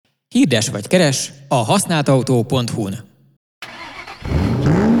Hirdes vagy keres a használtautó.hu-n.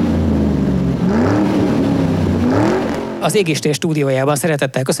 Az Égéstér stúdiójában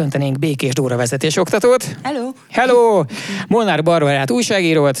szeretettel köszöntenénk Békés Dóra vezetésoktatót. Hello! Hello! Molnár Barbarát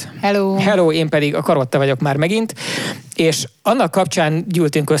újságírót. Hello! Hello, én pedig a Karotta vagyok már megint. És annak kapcsán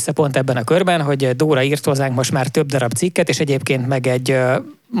gyűltünk össze pont ebben a körben, hogy Dóra írt hozzánk most már több darab cikket, és egyébként meg egy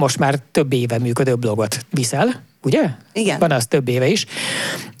most már több éve működő blogot viszel, ugye? Igen. Van az több éve is.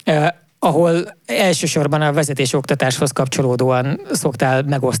 Ahol elsősorban a vezetésoktatáshoz kapcsolódóan szoktál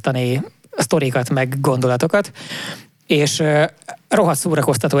megosztani sztorikat, meg gondolatokat, és rohadt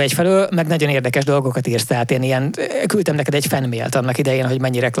szórakoztató egyfelől, meg nagyon érdekes dolgokat írsz, tehát én küldtem neked egy fanmailt annak idején, hogy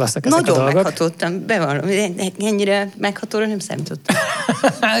mennyire klasszak ezek nagyon a dolgok. Nagyon meghatódtam, bevallom, ennyire meghatóra nem számítottam.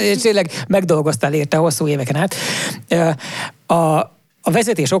 És tényleg megdolgoztál érte hosszú éveken át. A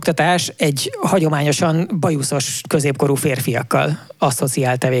vezetésoktatás egy hagyományosan bajuszos középkorú férfiakkal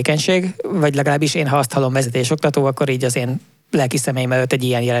asszociált tevékenység, vagy legalábbis én, ha azt hallom vezetésoktató, akkor így az én lelki szemeim előtt egy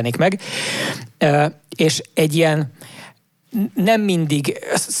ilyen jelenik meg. És egy ilyen nem mindig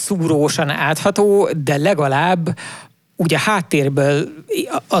szúrósan átható, de legalább ugye háttérből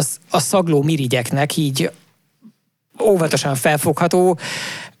a szagló mirigyeknek így óvatosan felfogható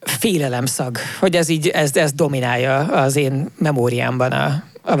félelemszag, hogy ez dominálja az én memóriámban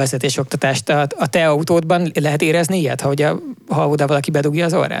a vezetésoktatást. A te autódban lehet érezni ilyet, ha oda valaki bedugja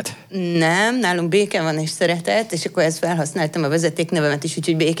az orrát? Nem, nálunk béke van és szeretet, és akkor ezt felhasználtam a vezetéknevemet is,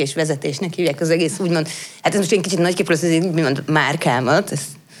 úgyhogy békés vezetésnek hívják az egész úgymond. Hát ez most egy kicsit nagyképről az úgymond márkámat,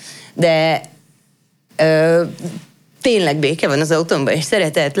 de tényleg béke van az autómban, és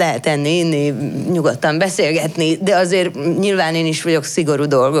szeretet, lehet enni, inni, nyugodtan beszélgetni, de azért nyilván én is vagyok szigorú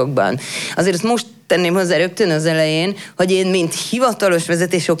dolgokban. Azért azt most tenném hozzá rögtön az elején, hogy én, mint hivatalos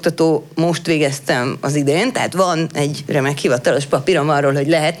vezetésoktató most végeztem az idén, tehát van egy remek hivatalos papírom arról, hogy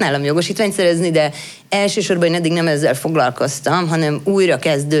lehet nálam jogosítványt szerezni, de elsősorban én eddig nem ezzel foglalkoztam, hanem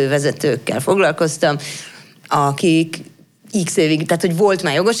újrakezdő vezetőkkel foglalkoztam, akik X évig, tehát hogy volt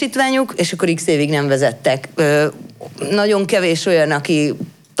már jogosítványuk, és akkor X évig nem vezettek. Nagyon kevés olyan, aki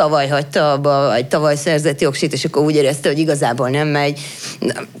tavaly hagyta abba, vagy tavaly szerzett jogsit, és akkor úgy érezte, hogy igazából nem megy.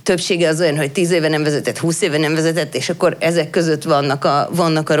 Többsége az olyan, hogy 10 éve nem vezetett, 20 éve nem vezetett, és akkor ezek között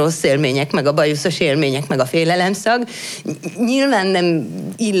vannak a rossz élmények, meg a bajuszos élmények, meg a félelemszag. Nyilván nem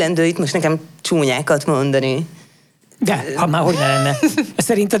illendő itt most nekem csúnyákat mondani. De, ha már hogy ne lenne.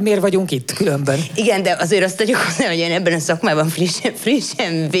 Szerinted miért vagyunk itt különben? Igen, de azért azt tegyük hozzá, hogy én ebben a szakmában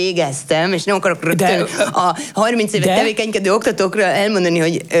frissen végeztem, és nem akarok rögtön a 30 éve tevékenykedő oktatókra elmondani,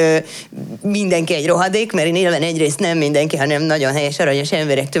 hogy mindenki egy rohadék, mert én nyilván egyrészt nem mindenki, hanem nagyon helyes, aranyos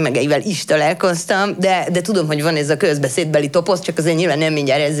emberek tömegeivel is találkoztam, de tudom, hogy van ez a közbeszédbeli toposz, csak azért nyilván nem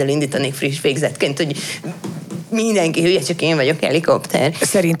mindjárt ezzel indítanék friss végzettként, hogy mindenki hülye, csak én vagyok helikopter.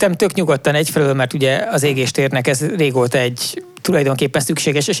 Szerintem tök nyugodtan egyfelől, mert ugye az Égéstérnek ez régóta egy tulajdonképpen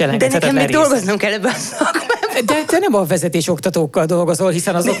szükséges és elengedhetetlen rész. De nekem még dolgoznom kell ebben a szakmában. De te nem a vezetésoktatókkal dolgozol,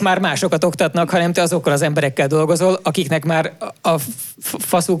 hiszen azok már másokat oktatnak, hanem te azokkal az emberekkel dolgozol, akiknek már a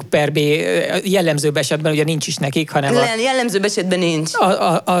faszuk per B jellemzőbb esetben ugye nincs is nekik, hanem jellemzőbb esetben nincs.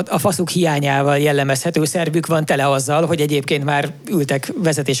 A faszuk hiányával jellemezhető szervük van tele azzal, hogy egyébként már ültek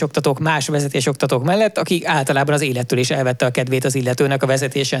vezetésoktatók, más vezetésoktatók mellett, akik általában az élettől is elvette a kedvét az illetőnek a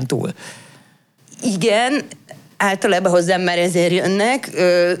vezetésen túl. Igen, általában hozzám már ezért jönnek,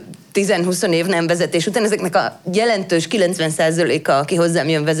 10-20 év nem vezetés után, ezeknek a jelentős 90%-a, aki hozzám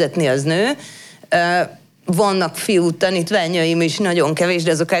jön vezetni, az nő. Vannak fiú tanítványaim is, nagyon kevés,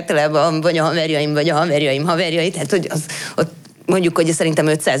 de azok általában vagy a haverjaim, vagy a haverjaim haverjai, tehát hogy ott mondjuk, hogy szerintem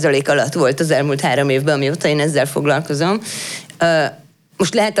 5% alatt volt az elmúlt 3 évben, amióta én ezzel foglalkozom.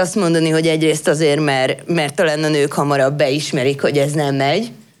 Most lehet azt mondani, hogy egyrészt azért, mert talán a nők hamarabb beismerik, hogy ez nem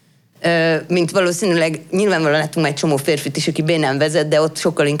megy, mint valószínűleg nyilvánvalóan láttunk már egy csomó férfit is, aki bénán vezet, de ott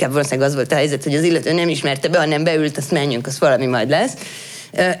sokkal inkább valószínűleg az volt a helyzet, hogy az illető nem ismerte be, hanem beült, azt menjünk, az valami majd lesz.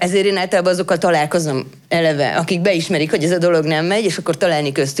 Ezért én általában azokkal találkozom eleve, akik beismerik, hogy ez a dolog nem megy, és akkor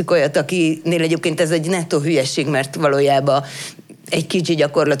találni köztük olyat, akinél egyébként ez egy nettó hülyesség, mert valójában egy kicsi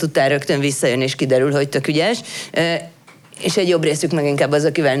gyakorlat után rögtön visszajön, és kiderül, hogy tök ügyes. És egy jobb részük meg inkább az,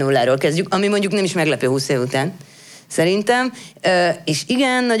 akivel nulláról kezdjük, ami mondjuk nem is meglepő 20 év után. Szerintem, és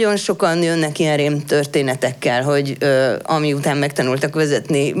igen, nagyon sokan jönnek ilyen rém történetekkel, hogy ami után megtanultak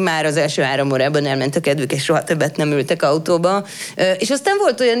vezetni, már az első 3 órában elment a kedvük, és soha többet nem ültek autóba. És aztán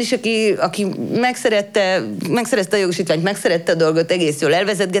volt olyan is, aki megszerette a jogosítványt, megszerette a dolgot, egész jól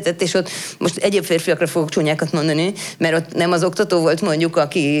elvezetgetett, és ott most egyéb férfiakra fogok csúnyákat mondani, mert ott nem az oktató volt mondjuk,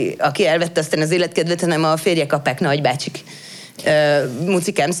 aki elvette aztán az életkedvet, hanem a férjek, apák, nagybácsik.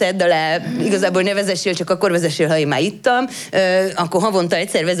 mucikám, szedd alá, igazából ne vezessél, csak akkor vezessél, ha én már ittam, akkor havonta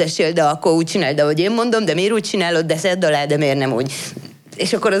egyszer vezessél, de akkor úgy csináld, ahogy én mondom, de miért úgy csinálod, de szedd alá, de miért nem úgy.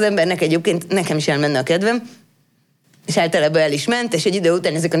 És akkor az embernek egyébként nekem is elmenne a kedvem, és általában el is ment, és egy idő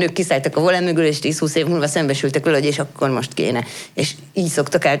után ezek a nők kiszálltak a volán mögül, és 10-20 év múlva szembesültek vele, hogy és akkor most kéne. És így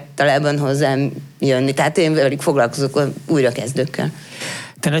szoktak általában hozzám jönni. Tehát én velük foglalkozok újrakezdőkkel.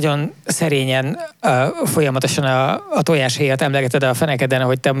 Te nagyon szerényen folyamatosan a tojáshéjat emlegeted a fenekeden,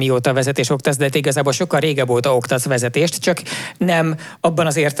 hogy te mióta vezetés oktasz, de te igazából sokkal régebb óta oktatsz vezetést, csak nem abban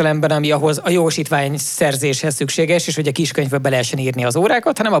az értelemben, ami ahhoz a jogosítvány szerzéshez szükséges, és hogy a kiskönyvbe be lehessen írni az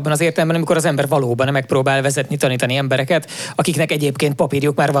órákat, hanem abban az értelemben, amikor az ember valóban megpróbál vezetni, tanítani embereket, akiknek egyébként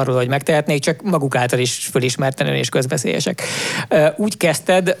papírjuk már van róla, hogy megtehetnék, csak maguk által is fölismertenen és közbeszélyesek. Úgy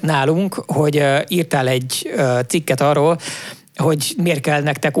kezdted nálunk, hogy írtál egy cikket arról, hogy miért kell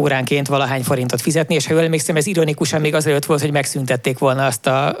nektek óránként valahány forintot fizetni, és ha jól emlékszem, ez ironikusan még azelőtt volt, hogy megszüntették volna azt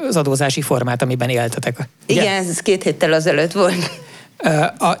az adózási formát, amiben éltetek. Igen, ez 2 héttel azelőtt volt.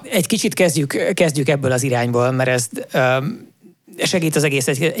 Egy kicsit kezdjük ebből az irányból, mert ez segít az egész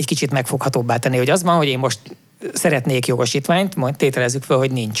egy kicsit megfoghatóbbá tenni, hogy az van, hogy én most szeretnék jogosítványt, majd tételezzük fel,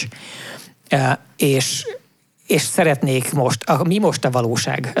 hogy nincs. És szeretnék mi most a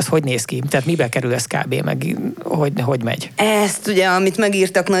valóság? Ez hogy néz ki? Tehát mibe kerül ez kb. Meg hogy megy? Ezt ugye, amit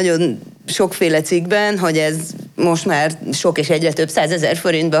megírtak nagyon sokféle cikkben, hogy ez most már sok és egyre több 100 000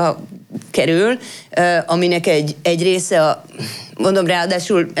 forintba kerül, aminek egy része, mondom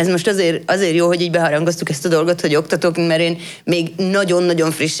ráadásul, ez most azért jó, hogy így beharangoztuk ezt a dolgot, hogy oktatok, mert én még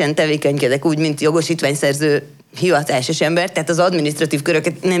nagyon-nagyon frissen tevékenykedek úgy, mint jogosítványszerző hivatásos ember, tehát az adminisztratív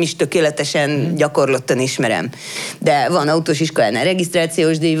köröket nem is tökéletesen gyakorlottan ismerem. De van autós iskolánál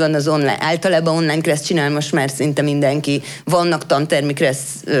regisztrációs díj, van az online, általában online kressz csinál most már szinte mindenki, vannak tantermi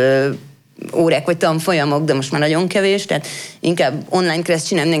kressz órák vagy tanfolyamok, de most már nagyon kevés, tehát inkább online kressz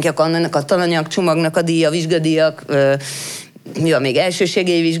csinál mindenki, annak a tananyagcsomagnak a díja, vizsgadíjak, mi van még,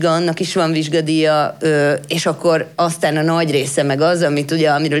 elsőségei vizsga, annak is van vizsgadíja, és akkor aztán a nagy része meg az,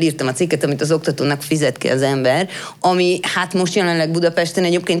 amiről írtam a cikket, amit az oktatónak fizet ki az ember, ami hát most jelenleg Budapesten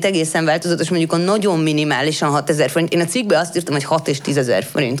egyébként egészen változatos, mondjuk a nagyon minimálisan 6 000 forint. Én a cikkben azt írtam, hogy 6 és 10 000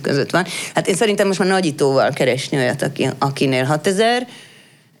 forint között van. Hát én szerintem most már nagyítóval keresni olyat, akinél 6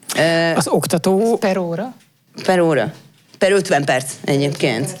 000. Az oktató... Per óra? Per óra. Per 50 perc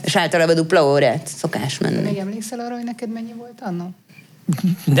egyébként. És általában dupla órát szokás menni. Még emlékszel arra, hogy neked mennyi volt annó?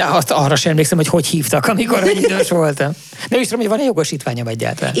 De arra sem emlékszem, hogy hívtak, amikor idős voltam. Nem is tudom, hogy van-e jogosítványom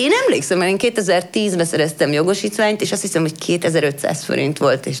egyáltalán. Én emlékszem, mert én 2010-ben szereztem jogosítványt, és azt hiszem, hogy 2500 forint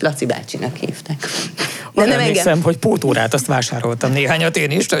volt, és Laci bácsinak hívták. De nem emlékszem, hogy pótórát azt vásároltam néhányat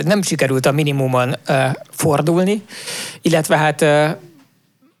én is, hogy nem sikerült a minimumon fordulni, illetve hát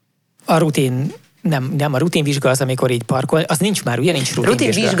a rutin... Nem, a rutinvizsga az, amikor így parkol, az nincs már, ugye? Nincs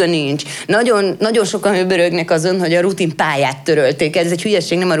rutinvizsga. Nincs. Nagyon sokan hőbörögnek azon, hogy a rutinpályát törölték el. Ez egy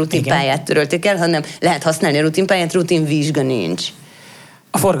hülyeség, nem a rutinpályát törölték el, hanem lehet használni a rutinpályát, rutinvizsga nincs.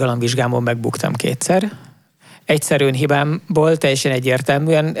 A forgalomvizsgámon megbuktam 2-szer. Egyszer önhibámból, teljesen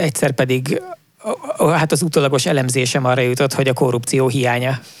egyértelműen, egyszer pedig hát az utólagos elemzésem arra jutott, hogy a korrupció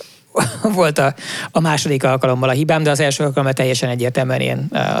hiánya volt a második alkalommal a hibám, de az első alkalommal teljesen egyértelműen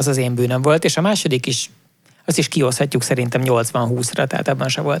az én bűnöm volt, és a második is, azt is kihozhatjuk szerintem 80-20-ra, tehát abban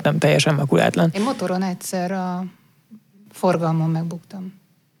sem voltam teljesen makulátlan. Én motoron egyszer a forgalmon megbuktam.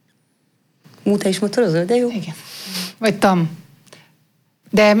 Te is motorozol, de jó? Igen. Vagy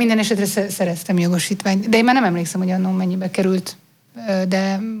De minden esetre szereztem jogosítványt. De én már nem emlékszem, hogy annó mennyibe került,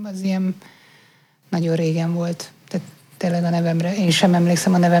 de az ilyen nagyon régen volt. Tehát tényleg a nevemre, én sem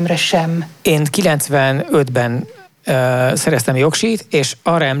emlékszem a nevemre sem. Én 95-ben szereztem jogsít, és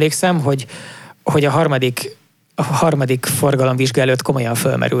arra emlékszem, hogy a harmadik forgalomvizsga előtt komolyan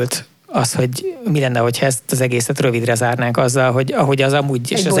fölmerült az, hogy mi lenne, hogyha ezt az egészet rövidre zárnánk azzal, hogy ahogy az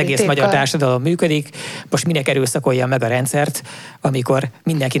amúgy és az egész magyar társadalom működik, most minek erőszakolja meg a rendszert, amikor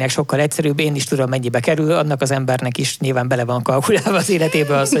mindenkinek sokkal egyszerűbb, én is tudom, mennyibe kerül, annak az embernek is nyilván bele van kalkulálva az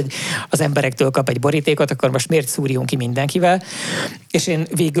életébe az, hogy az emberektől kap egy borítékot, akkor most miért szúrjunk ki mindenkivel. És én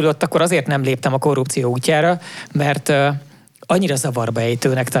végül ott akkor azért nem léptem a korrupció útjára, mert annyira zavarba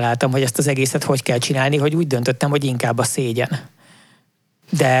ejtőnek találtam, hogy ezt az egészet hogy kell csinálni, hogy úgy döntöttem, hogy inkább a szégyen.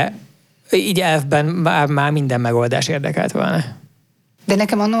 De így elfben már minden megoldás érdekelt volna. De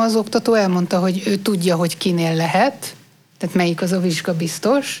nekem annól az oktató elmondta, hogy ő tudja, hogy kinél lehet, tehát melyik az a vizsga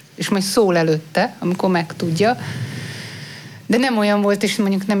biztos, és majd szól előtte, amikor megtudja. De nem olyan volt, és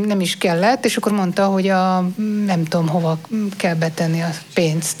mondjuk nem is kellett, és akkor mondta, hogy nem tudom, hova kell betenni a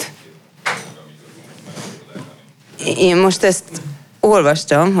pénzt. Én most ezt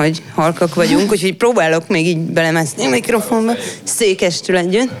olvastam, hogy halkak vagyunk, úgyhogy próbálok még így belemászni a mikrofonba, székestül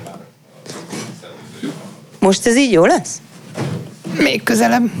együtt. Most ez így jó lesz? Még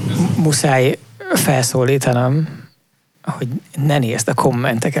közelebb. Muszáj felszólítanom, hogy ne nézd a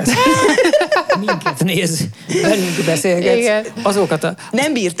kommenteket. Minket néz, velünk beszélgetsz. Igen. Azokat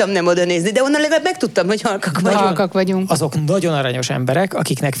Nem bírtam nem oda nézni, de onnan legalább megtudtam, hogy halkak vagyunk. Azok nagyon aranyos emberek,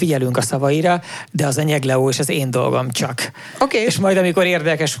 akiknek figyelünk a szavaira, de az a nyegleó és az én dolgom csak. Oké. És majd, amikor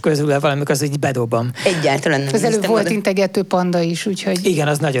érdekes közül valamikor, az így bedobom. Egyáltalán nem. Az előbb volt integető panda is, úgyhogy... Igen,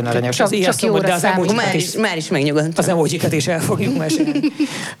 az nagyon aranyos. Csak jóra de az számít. Már is megnyugodtam. Az emojikat is el fogjuk mesélni.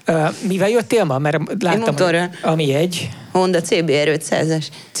 Mivel jöttél ma? Mert láttam, motorral. ami egy... Honda CBR 500-as.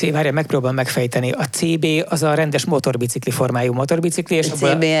 Várjál, megpróbálom megfejteni. A CB az a rendes motorbicikli formájú motorbicikli. És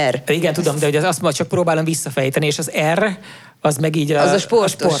CBR. Igen, tudom, de hogy azt majd csak próbálom visszafejteni, és az R, az meg így az a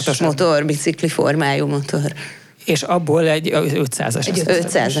sportos motorbicikli formájú motor. És abból egy 500-as. Egy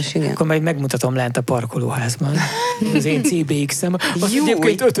 500-as, igen. Akkor majd megmutatom lent a parkolóházban. Az én CBX-em. Az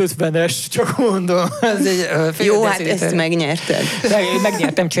egyébként 550-es, csak mondom. Jó, hát ezt megnyerted.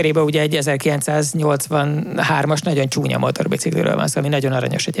 Megnyertem cserébe ugye egy 1983-as nagyon csúnya motorbicikliről van szó, ami nagyon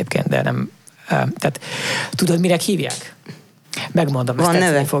aranyos egyébként, de nem... Tehát tudod, mire hívják? Megmondom, ezt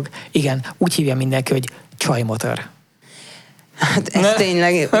tetszeni fog. Igen, úgy hívja mindenki, hogy csajmotor. Hát ez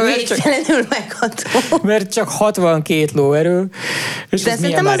tényleg végtelenül megható. Mert csak 62 lóerő. És de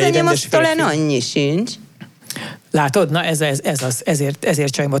szerintem az enyém az talán annyi sincs. Látod? Na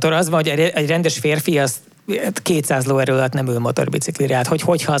ezért csajmotor. Az van, hogy egy rendes férfi az 200 lóerő alatt nem ül motorbiciklire. Hát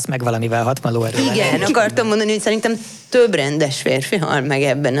hogy halsz meg valamivel 60 lóerővel? Igen, akartam mondani, hogy szerintem több rendes férfi hal meg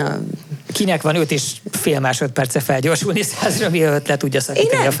ebben a... Kinek van 5,5 másodperce felgyorsulni 100-ra, mielőtt le tudja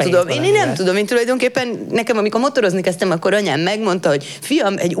szakítani a fejét? Én nem tudom. Én tulajdonképpen nekem, amikor motorozni kezdtem, akkor anyám megmondta, hogy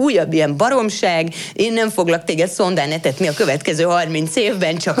fiam, egy újabb ilyen baromság, én nem foglak téged szondán etetni a következő 30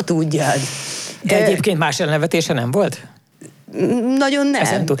 évben, csak tudjad. De egyébként más elnevetése nem volt? Nagyon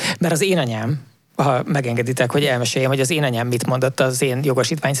nem. Mert az én anyám, ha megengeditek, hogy elmeséljem, hogy az én anyám mit mondott az én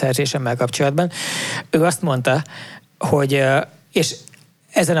jogosítvány szerzésemmel kapcsolatban. Ő azt mondta, hogy, és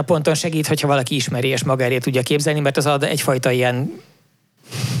ezen a ponton segít, hogyha valaki ismeri és maga elé tudja képzelni, mert az ad egyfajta ilyen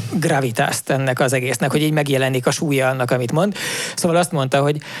gravitást ennek az egésznek, hogy így megjelenik a súlya annak, amit mond. Szóval azt mondta,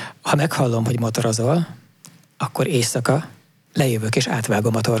 hogy ha meghallom, hogy motorozol, akkor éjszaka lejövök és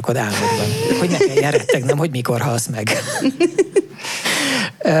átvágom a torkod álmodban. Hogy ne kelljen rettegnem, hogy mikor halsz meg.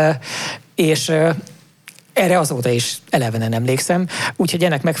 És erre azóta is elevenen emlékszem, úgyhogy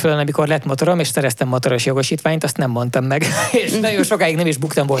ennek megfelelően, amikor lett motorom, és szereztem motoros jogosítványt, azt nem mondtam meg, és nagyon sokáig nem is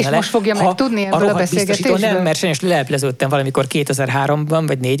buktam volna le. És most fogja megtudni ebből a beszélgetésből? Nem, mert sajnos lelepleződtem valamikor 2003-ban,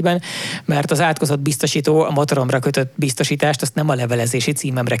 vagy 2004-ben, mert az átkozott biztosító a motoromra kötött biztosítást, azt nem a levelezési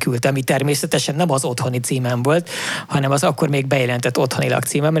címemre küldte, ami természetesen nem az otthoni címem volt, hanem az akkor még bejelentett otthoni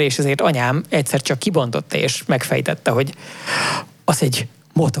lakcímemre, és ezért anyám egyszer csak kibontotta, és megfejtette, hogy az egy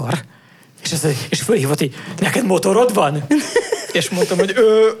motor. És fölhívott, hogy neked motorod van? És mondtam, hogy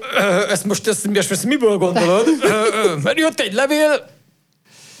ezt miből gondolod? Mert jött egy levél,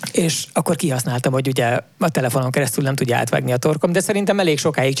 és akkor kihasználtam, hogy ugye a telefonon keresztül nem tudja átvágni a torkom, de szerintem elég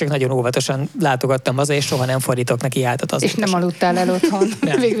sokáig csak nagyon óvatosan látogattam haza, és soha nem fordítok neki hátat az. És nem aludtál el otthon?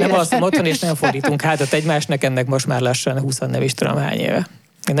 Nem alszom otthon, és nem fordítunk hátat egymásnak, ennek most már lassan 20 nem is tudom hány éve.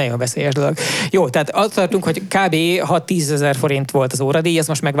 Nagyon veszélyes dolog. Jó, tehát azt tartunk, hogy kb. 6-10 ezer forint volt az óradíj, ez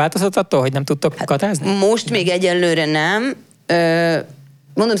most megváltozott attól, hogy nem tudtok katázni? Most még egyelőre nem.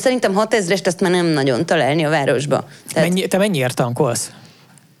 Mondom, szerintem 6000-est ezt már nem nagyon találni a városba. Tehát... Te mennyiért tankolsz?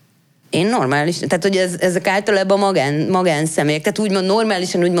 Én normális, tehát hogy ezek általában magánszemélyek, tehát úgymond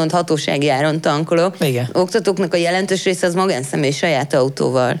normálisan, úgymond hatósági áron tankolok. Igen. Oktatóknak a jelentős része az magánszemély saját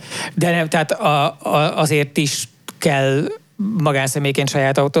autóval. De nem, tehát azért is kell magánszemélyként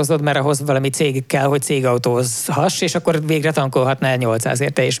saját autóznod, mert ahhoz valami cég kell, hogy cégautózhass, és akkor végre tankolhatnál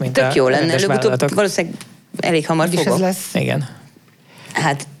 800-ért te is, mint tök a jó lenne, előbb-utóbb valószínűleg elég hamar fogok. lesz. Igen.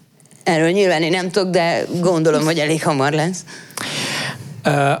 Hát erről nyilván én nem tudok, de gondolom, hogy elég hamar lesz.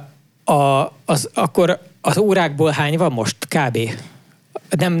 Akkor az órákból hány van most kb.?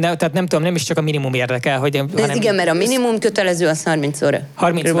 Tehát nem tudom, nem is csak a minimum érdekel, hogy... Igen, mert a minimum kötelező az 30 óra.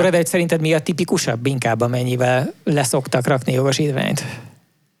 30 óra, de szerinted mi a tipikusabb inkább, amennyivel leszoktak rakni jogosítványt?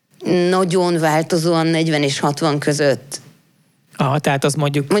 Nagyon változóan 40 és 60 között. Aha, tehát az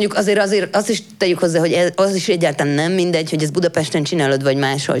mondjuk azért azt is tegyük hozzá, hogy az is egyáltalán nem mindegy, hogy ezt Budapesten csinálod, vagy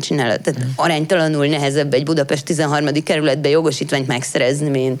máshol csinálod. Tehát aránytalanul nehezebb egy Budapest 13. kerületbe jogosítványt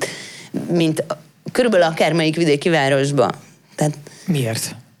megszerezni, mint körülbelül akármelyik vidéki városba. Tehát,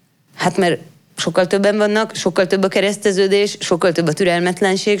 miért? Hát mert sokkal többen vannak, sokkal több a kereszteződés, sokkal több a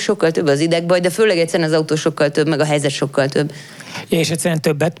türelmetlenség, sokkal több az idegbaj, de főleg egyszerűen az autó sokkal több, meg a helyzet sokkal több. És egyszerűen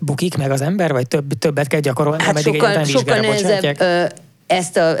többet bukik meg az ember, vagy többet kell gyakorolni, Hát ameddig egyáltalán sokkal vizsgára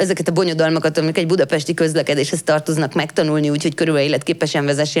nehezebb ezeket a bonyodalmakat, amik egy budapesti közlekedéshez tartoznak, megtanulni úgy, hogy körülbelül életképesen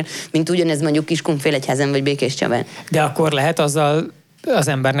vezessél, mint ugyanez mondjuk Kiskunfélegyházen vagy Békéscsabán. De akkor lehet azzal az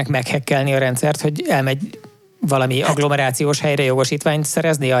embernek meghekkelni a rendszert, hogy elmegy valami agglomerációs helyre jogosítványt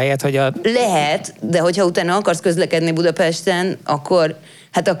szerezni, ahelyett, hogy Lehet, de hogyha utána akarsz közlekedni Budapesten,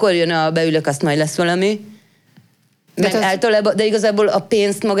 akkor jön a beülök, azt majd lesz valami. Általában, de igazából a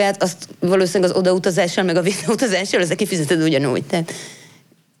pénzt magát, azt valószínűleg az odautazással, meg a visszautazással, ezzel kifizeted ugyanúgy. Tehát.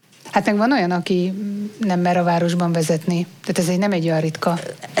 Hát meg van olyan, aki nem mer a városban vezetni. Tehát ez nem egy olyan ritka.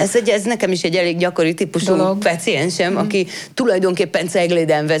 Ez nekem is egy elég gyakori típusú paciensem, aki tulajdonképpen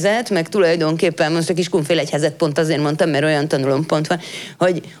Cegléden vezet, meg tulajdonképpen most a Kiskunfélegyházat pont azért mondtam, mert olyan tanulópont van,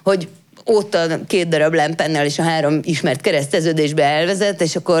 hogy ott a 2 darab lámpánnál és a 3 ismert kereszteződésbe elvezet,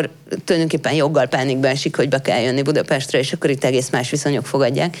 és akkor tulajdonképpen joggal pánikba esik, hogy be kell jönni Budapestre, és akkor itt egész más viszonyok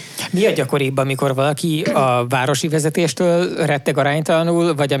fogadják. Mi a gyakoribb, amikor valaki a városi vezetéstől retteg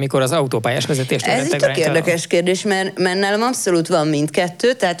aránytalanul, vagy amikor az autópályás vezetéstől retteg aránytalanul? Ez egy tök érdekes kérdés, mert nálam abszolút van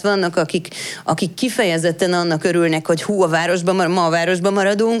mindkettő, tehát vannak, akik kifejezetten annak örülnek, hogy ma a városban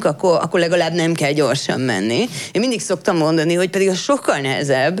maradunk, akkor legalább nem kell gyorsan menni. Én mindig szoktam mondani, hogy pedig az sokkal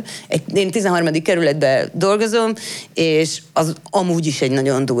nehezebb. Én 13. kerületben dolgozom, és az amúgy is egy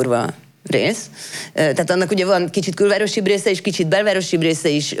nagyon durva rész. Tehát annak ugye van kicsit külvárosibb része is, kicsit belvárosibb része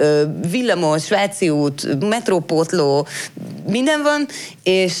is, villamos, Sváci út, metrópótló, minden van,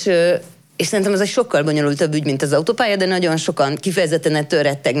 és szerintem ez egy sokkal bonyolultabb ügy, mint az autópálya, de nagyon sokan kifejezetten ettől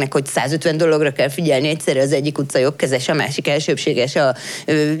rettegnek, hogy 150 dologra kell figyelni egyszerre, az egyik utca jobbkezes, a másik elsőbséges,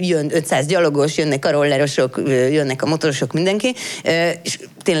 jön 500 gyalogos, jönnek a rollerosok, jönnek a motorosok, mindenki, és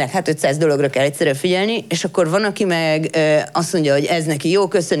tényleg 500 dologra kell egyszerre figyelni, és akkor van, aki meg azt mondja, hogy ez neki jó,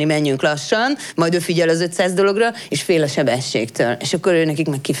 köszöni, menjünk lassan, majd ő figyel az 500 dologra, és fél a sebességtől. És akkor ő nekik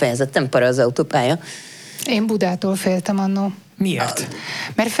meg kifejezetten para az autópálya. Én Budától féltem annó. Miért?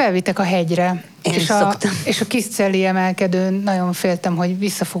 Mert felvittek a hegyre, és a Kiscelli emelkedőn nagyon féltem, hogy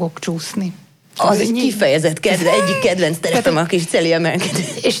vissza fogok csúszni. Az egy kifejezett egyik kedvenc terepem a Kiscelli emelkedő.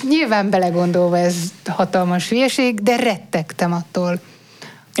 És nyilván belegondolva ez hatalmas hülyeség, de rettegtem attól,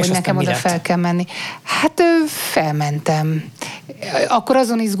 hogy nekem oda fel kell menni. Hát felmentem. Akkor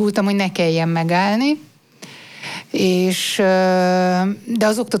azon izgultam, hogy ne kelljen megállni, de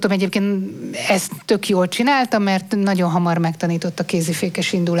az oktatóm egyébként ezt tök jól csinálta, mert nagyon hamar megtanított a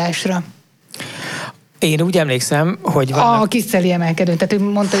kézifékes indulásra. Én úgy emlékszem, hogy vannak... A Kiscelli emelkedőn. Tehát ő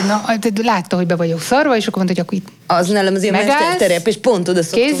mondta, hogy látta, hogy be vagyok szarva, és akkor mondta, hogy akkor itt az nálam az ilyen mesterterep, és pont oda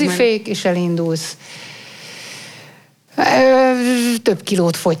szoktunk kézifék, és elindulsz. Több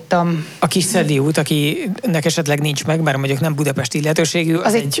kilót fogytam. A Kiscelli út, akinek esetleg nincs meg, mert mondjuk nem budapesti illetőségű,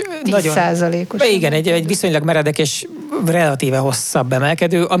 az egy 10%-os. Igen, egy viszonylag meredek és relatíve hosszabb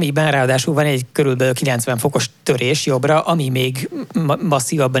emelkedő, amiben ráadásul van egy körülbelül 90 fokos törés jobbra, ami még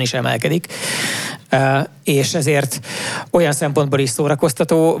masszívabban is emelkedik. És ezért olyan szempontból is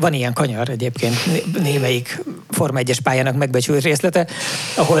szórakoztató, van ilyen kanyar egyébként, némelyik Forma 1-es pályának megbecsült részlete,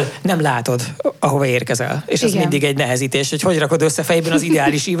 ahol nem látod, ahova érkezel. És ez mindig egy nehezítés, hogy rakod össze fejben az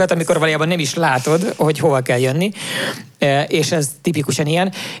ideális ívet, amikor valójában nem is látod, hogy hova kell jönni. És ez tipikusan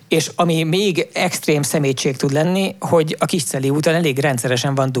ilyen. És ami még extrém szemétség tud lenni, hogy a Kiscelli úton elég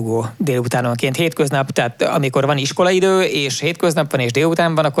rendszeresen van dugó délutánonként, hétköznap, tehát amikor van iskolaidő, és hétköznap van, és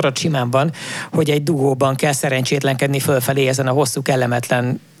délután van, akkor ott simán van, hogy egy dugóban kell szerencsétlenkedni fölfelé ezen a hosszú,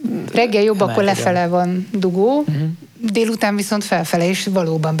 kellemetlen... Reggel jobb, akkor lefele van dugó, délután viszont felfele, és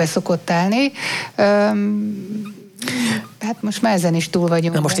valóban beszokott állni. Hát most már ezen is túl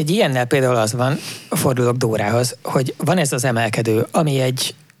vagyunk. Na most egy ilyennel például az van, fordulok Dórához, hogy van ez az emelkedő, ami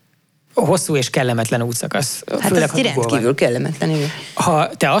egy hosszú és kellemetlen útszakasz. Hát ez rendkívül kellemetlen. Igen. Ha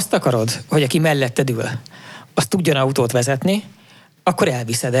te azt akarod, hogy aki melletted ül, az tudjon autót vezetni, akkor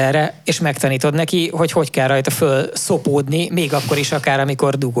elviszed erre, és megtanítod neki, hogy kell rajta föl szopódni, még akkor is akár,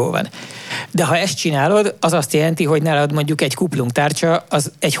 amikor dugó van. De ha ezt csinálod, az azt jelenti, hogy nálad mondjuk egy kuplungtárcsa,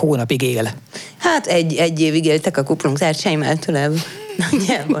 az egy hónapig él. Hát egy évig éltek a kuplungtárcsaim általában.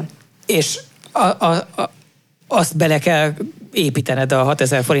 Nagyjából. És azt bele kell építened a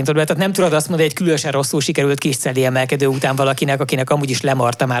 6000 forintodba. Tehát nem tudod azt mondani, hogy egy különösen rosszul sikerült Kiscelli emelkedő után valakinek, akinek amúgy is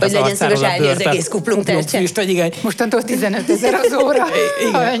lemarta már hogy az arcáról a bőrt. Az egész kuplungtárcsát. Mostantól 15 000 az óra,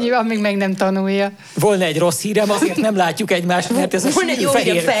 amíg meg nem tanulja. Volna egy rossz hírem, azért nem látjuk egymást, mert ez a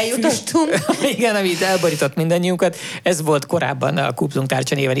fehér feljutottunk. Igen, amit elborított mindannyiunkat. Ez volt korábban a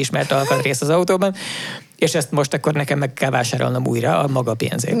kuplungtárcsa néven ismert alkatrész az autóban. és ezt most akkor nekem meg kell vásárolnom újra a maga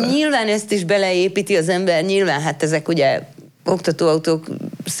pénzéből. Nyilván ezt is beleépíti az ember, nyilván hát ezek ugye oktatóautók,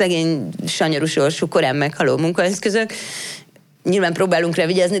 szegény, sanyarú sorsú, korán meghaló munkaeszközök. Nyilván próbálunk rá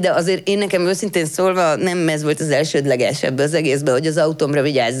vigyázni, de azért én nekem őszintén szólva nem ez volt az elsődleges ebbe az egészbe, hogy az autómra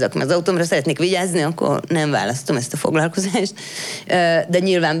vigyázzak. Mert az autómra szeretnék vigyázni, akkor nem választom ezt a foglalkozást. De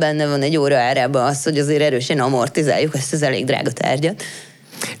nyilván benne van egy óra árában az, hogy azért erősen amortizáljuk ezt az elég drága tárgyat.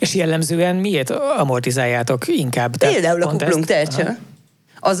 És jellemzően miért amortizáljátok inkább? Például a kuplung tercse.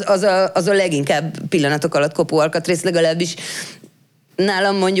 Az a leginkább pillanatok alatt kopó alkatrész, legalábbis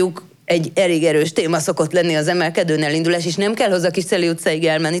nálam mondjuk egy elég erős téma szokott lenni az emelkedőn elindulás, és nem kell hozzá Kis Szeli utcáig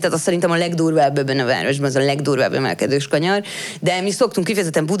elmenni, tehát azt szerintem a legdurvább ebben a városban, az a legdurvább emelkedős kanyar, de mi szoktunk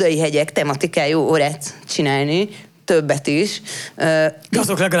kifejezetten budai hegyek tematikájú órát csinálni, többet is. De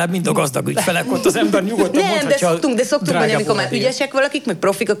azok legalább mind a gazdag ügyfelek, ott az ember nyugodtan mondhatja. Nem, de szoktunk menni, amikor már ügyesek valakik, meg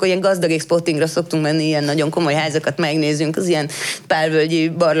profik, akkor ilyen gazdag exportingra szoktunk menni, ilyen nagyon komoly házakat megnézünk, az ilyen pálvölgyi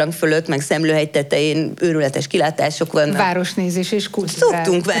barlang fölött, meg Szemlőhegy tetején őrületes kilátások vannak. Városnézés és kultúrák.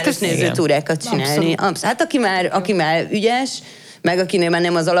 Szoktunk városnéző túrákat csinálni. Hát aki már ügyes, meg akinél már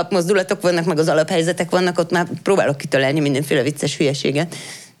nem az alapmozdulatok vannak, meg az alaphelyzetek vannak, ott már próbálok kitalálni mindenféle vicces hülyeséget.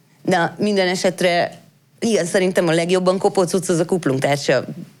 De minden esetre igen, szerintem a legjobban kopó cucc az a kuplungtársa.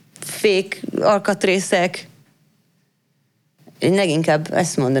 Fék, alkatrészek. Én leginkább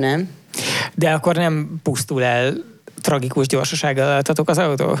ezt mondanám. De akkor nem pusztul el tragikus gyorsasággal álltatok az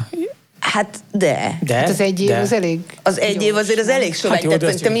autó? Hát de. Hát az egy év az elég. Az egy év azért az elég sovány, Hát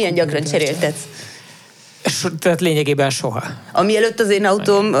tehát te milyen gyakran cseréltetsz? Tehát lényegében soha. Amielőtt az én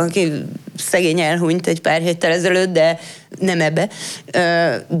autóm, aki szegény elhunyt egy pár héttel ezelőtt, de nem ebbe,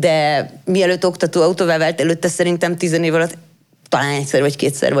 de mielőtt oktató autóvá vált, előtte szerintem 10 év alatt talán egyszer vagy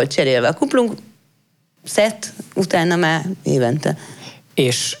kétszer volt cserélve a kuplung, szett, utána már évente.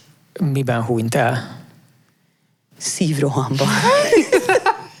 És miben hunyt el? Szívrohamba.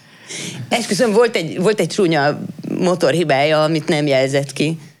 Esküszöm, volt egy csúnya motorhibája, amit nem jelzett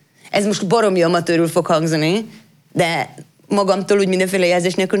ki. Ez most baromi amatőrül fog hangzani, de magamtól úgy mindenféle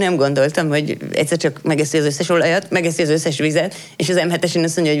jelzés nélkül nem gondoltam, hogy egyszer csak megeszi az összes olajat, megeszi az összes vizet, és az M7-esen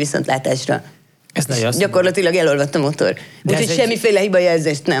azt mondja, hogy viszontlátásra. Ez nagyon gyakorlatilag elolvadt a motor. Úgyhogy semmiféle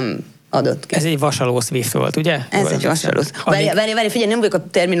hibajelzést nem adott ki. Ez egy vasaló Swift volt, ugye? Ez egy vasaló. Várj, figyelj, nem vagyok a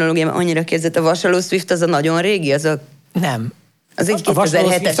terminológiám annyira képzett. A vasaló Swift az a nagyon régi, az a... Nem. Az egy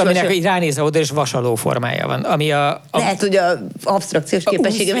 2007-es aminek így ránézve oda, és vasaló formája van. Ami lehet, hogy az absztrakciós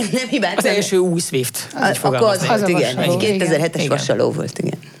képessége nem hibát. Az első új Swift. Akkor az volt, igen. Egy 2007-es vasaló volt,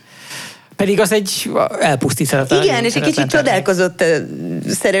 igen. Pedig az egy elpusztíthatatlan. Igen, és egy kicsit csodálkozott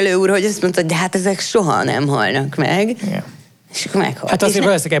szerelő úr, hogy azt mondta, hogy de hát ezek soha nem halnak meg. Igen. És akkor meghalt. Hát azért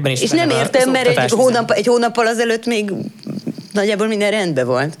valószínűleg ebben is. És nem értem, mert egy hónappal azelőtt még nagyjából minden rendben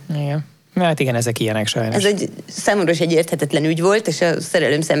volt. Igen. Hát igen, ezek ilyenek sajnos. Ez számomra is egy érthetetlen ügy volt, és a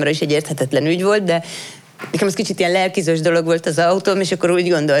szerelőm számára is egy érthetetlen ügy volt, de nekem az kicsit ilyen lelkizős dolog volt az autóm, és akkor úgy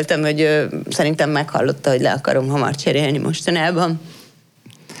gondoltam, hogy szerintem meghallotta, hogy le akarom hamar cserélni mostanában.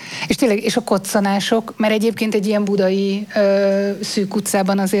 És tényleg, és a koccanások, mert egyébként egy ilyen budai szűk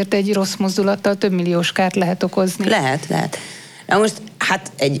utcában azért egy rossz mozdulattal több milliós kárt lehet okozni. Lehet. Na most,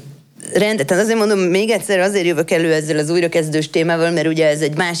 hát tehát azért mondom, még egyszer azért jövök elő ezzel az újrakezdős témával, mert ugye ez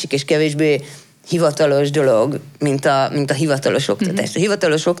egy másik és kevésbé hivatalos dolog, mint a hivatalos oktatás. A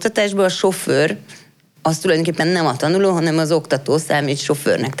hivatalos oktatásban a sofőr az tulajdonképpen nem a tanuló, hanem az oktató számít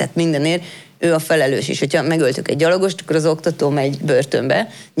sofőrnek. Tehát mindenért ő a felelős is. Hogyha megöltök egy gyalogost, akkor az oktató megy börtönbe.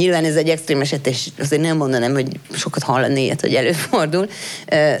 Nyilván ez egy extrém eset, és azért nem mondanám, hogy sokat hallani ilyet, hogy előfordul,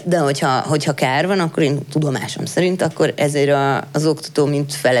 de hogyha kár van, akkor én tudomásom szerint, akkor ezért az oktató,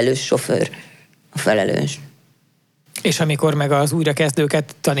 mint felelős sofőr a felelős. És amikor meg az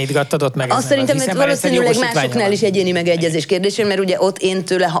újrakezdőket tanítgattad, ott meg... Azt szerintem, hogy valószínűleg másoknál is egyéni megegyezés kérdése, mert ugye ott én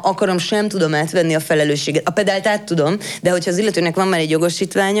tőle, ha akarom, sem tudom átvenni a felelősséget. A pedált át tudom, de hogyha az illetőnek van már egy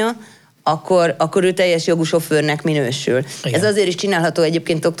jogosítványa, akkor ő teljes jogú sofőrnek minősül. Igen. Ez azért is csinálható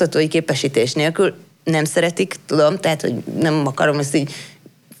egyébként oktatói képesítés nélkül. Nem szeretik, tudom, tehát hogy nem akarom ezt így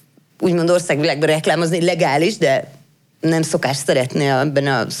úgymond országvilágban reklámozni, legális, de nem szokás szeretni ebben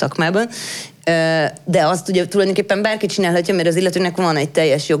a szakmában. De azt ugye tulajdonképpen bárki csinálhatja, mert az illetőnek van egy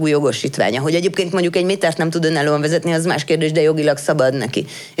teljes jogú jogosítványa. Hogy egyébként mondjuk egy métert nem tud önállóan vezetni, az más kérdés, de jogilag szabad neki.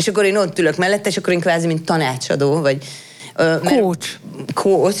 És akkor én ott ülök mellette, és akkor én kvázi mint tanácsadó, vagy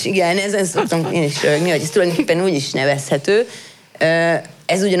Coach, igen, ezen szoktam én is rögni, hogy ez tulajdonképpen úgy is nevezhető.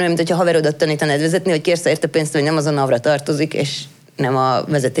 Ez ugyanolyan, mint hogyha haverodat tanítanád vezetni, hogy kérsz érte pénzt, hogy nem az a NAV-ra tartozik, és nem a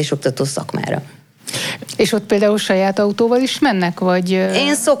vezetésoktató szakmára. És ott például saját autóval is mennek, vagy...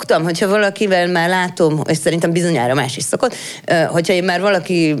 Én szoktam, hogyha valakivel már látom, és szerintem bizonyára más is szokott, hogyha én már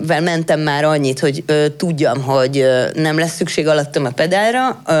valakivel mentem már annyit, hogy tudjam, hogy nem lesz szükség alattam a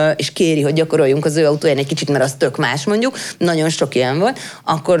pedálra, és kéri, hogy gyakoroljunk az ő autóján egy kicsit, mert az tök más mondjuk, nagyon sok ilyen volt,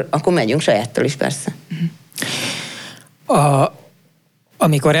 akkor megyünk sajáttal is persze.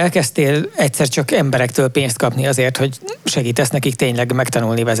 Amikor elkezdtél egyszer csak emberektől pénzt kapni azért, hogy segítesz nekik tényleg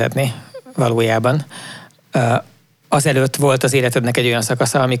megtanulni vezetni valójában, azelőtt volt az életednek egy olyan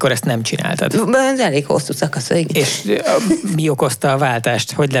szakasza, amikor ezt nem csináltad. Ez elég hosszú szakasza, igen. És mi okozta a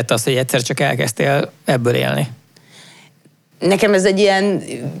váltást? Hogy lett az, hogy egyszer csak elkezdtél ebből élni? Nekem ez egy ilyen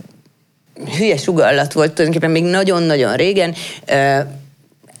hülye sugallat volt tulajdonképpen még nagyon-nagyon régen.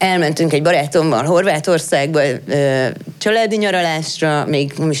 Elmentünk egy barátommal Horvátországba családi nyaralásra,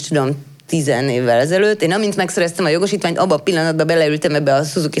 még nem is tudom, 10 évvel ezelőtt. Én amint megszereztem a jogosítványt, abban a pillanatban beleültem ebbe a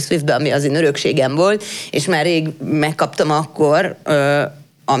Suzuki Swiftbe, ami az én örökségem volt, és már rég megkaptam akkor,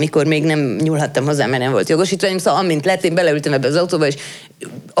 amikor még nem nyúlhattam hozzá, mert nem volt jogosítványom, szóval amint lett, én beleültem ebbe az autóba, és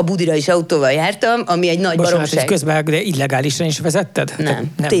a Budira is autóval jártam, ami egy nagy baromság. És közben de illegálisan is vezetted?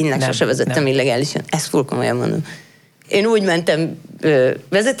 Nem, tényleg sose vezettem illegálisan. Ezt full komolyan mondom. Én úgy mentem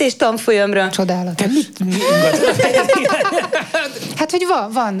vezetéstanfolyamra. Csodálatos. Hát, hogy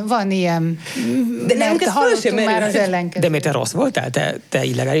van ilyen. De nem hallottunk már az ellenkezőt. De miért te rossz voltál? Te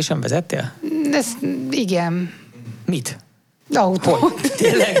illegálisan vezettél? Igen. Mit? Autót.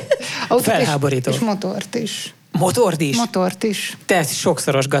 Tényleg? Felháborító. És motort is. Motort is? Motort is. Te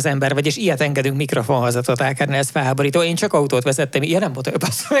sokszoros gazember vagy, és ilyet engedünk mikrofonhoz a Totálkárnál, ez felháborító. Én csak autót vezettem, ilyen nem motor,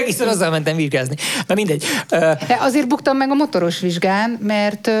 meg hiszen azzal mentem vizsgázni. Na mindegy. Azért buktam meg a motoros vizsgán,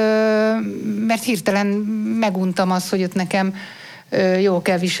 mert hirtelen meguntam azt, hogy ott nekem jól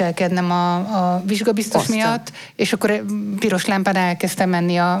kell viselkednem a vizsgabiztos miatt, és akkor piros lámpán elkezdtem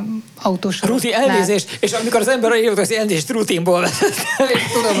menni a autós. Rutin, elnézést, és amikor az ember olyan hogy elnézést rutinból és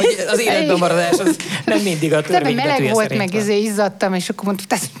tudom, hogy az életben maradás az nem mindig a törvény betűje meleg volt, szerint meg izzadtam, és akkor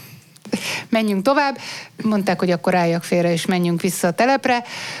mondtam, menjünk tovább. Mondták, hogy akkor álljak félre, és menjünk vissza a telepre.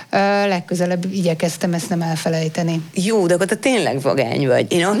 Legközelebb igyekeztem ezt nem elfelejteni. Jó, de akkor te tényleg vagány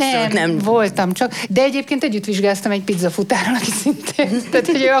vagy. Én abszolút nem voltam csak. De egyébként együtt vizsgáztam egy pizzafutárral, aki szintén. Tehát,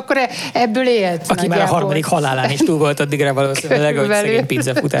 hogy akkor ebből élt. Aki már a harmadik halálán is túl volt addigra valószínűleg, hogy szegény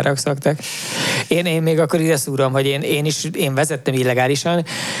pizzafutárok szoktak. Én még akkor ide szúrom, hogy én vezettem illegálisan,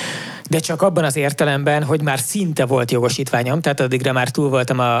 de csak abban az értelemben, hogy már szinte volt jogosítványom, tehát addigra már túl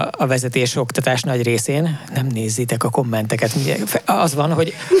voltam a vezetésoktatás nagy részén. Nem nézzétek a kommenteket. Az van,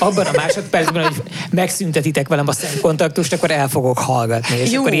 hogy abban a másodpercben, hogy megszüntetitek velem a szemkontaktust, akkor el fogok hallgatni.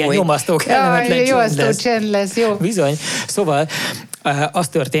 És akkor ilyen nyomasztó kellemetlen csend lesz. Jó. Bizony. Szóval az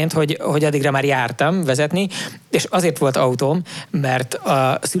történt, hogy addigra már jártam vezetni, és azért volt autóm, mert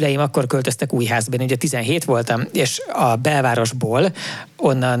a szüleim akkor költöztek új házba. Én ugye 17 voltam, és a belvárosból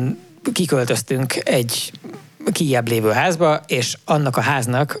onnan kiköltöztünk egy kijjebb lévő házba, és annak a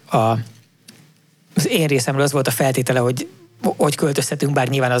háznak az én részemről az volt a feltétele, hogy költözhetünk, bár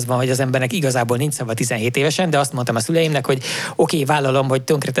nyilván az van, hogy az embernek igazából nincs szava 17 évesen, de azt mondtam a szüleimnek, hogy oké, vállalom, hogy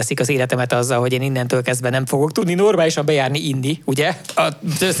tönkreteszik az életemet azzal, hogy én innentől kezdve nem fogok tudni normálisan bejárni inni, ugye, az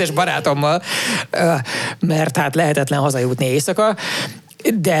összes barátommal, mert hát lehetetlen hazajutni éjszaka,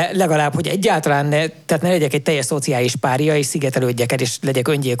 de legalább, hogy egyáltalán tehát ne legyek egy teljes szociális párja, és szigetelődjek el, és legyek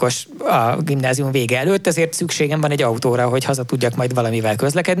öngyilkos a gimnázium vége előtt, ezért szükségem van egy autóra, hogy haza tudjak majd valamivel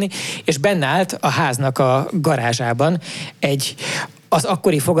közlekedni, és benne állt a háznak a garázsában az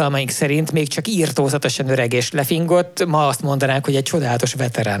akkori fogalmaink szerint még csak írtózatosan öreg és lefingott, ma azt mondanánk, hogy egy csodálatos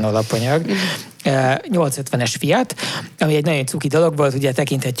veterán alapanyag, 850-es Fiat, ami egy nagyon cuki dolog volt, ugye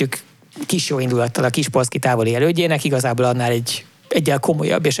tekinthetjük kis jó indulattal a Kispolszki távoli elődjének, igazából annál egyel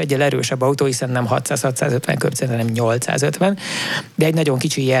komolyabb és egyel erősebb autó, hiszen nem 600-650 köbcent, hanem 850, de egy nagyon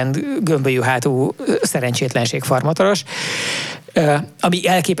kicsi ilyen gömbölyű hátú szerencsétlenség farmatoros, ami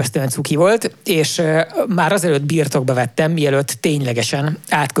elképesztően cuki volt, és már azelőtt birtokba vettem, mielőtt ténylegesen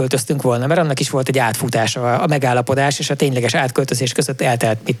átköltöztünk volna, mert annak is volt egy átfutása, a megállapodás és a tényleges átköltözés között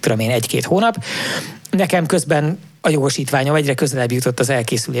eltelt, 1-2 hónap. Nekem közben a jogosítványom egyre közelebb jutott az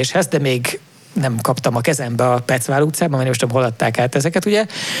elkészüléshez, de még nem kaptam a kezembe a Pecvál utcában, mert most tudom, hol adták át ezeket, ugye?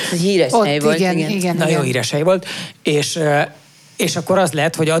 Híres hely volt, igen. Nagyon híres hely volt, és akkor az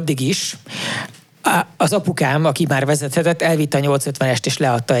lett, hogy addig is az apukám, aki már vezethetett, elvitte a 850-est, és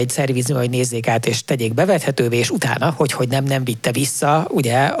leadta egy szervizmű, hogy nézzék át, és tegyék bevethetővé, és utána, hogy nem vitte vissza,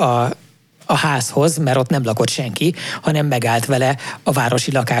 ugye, a házhoz, mert ott nem lakott senki, hanem megállt vele a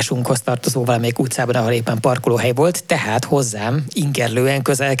városi lakásunkhoz tartozó valamelyik utcában, ahol éppen parkolóhely volt, tehát hozzám ingerlően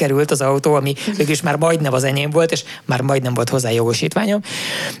közel került az autó, ami mégis már majdnem az enyém volt, és már majdnem volt hozzá jogosítványom.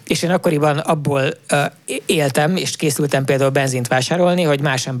 És én akkoriban abból éltem, és készültem például benzint vásárolni, hogy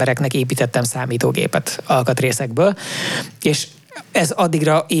más embereknek építettem számítógépet alkatrészekből, és ez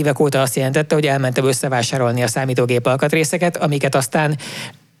addigra évek óta azt jelentette, hogy elmentem összevásárolni a számítógép alkatrészeket, amiket aztán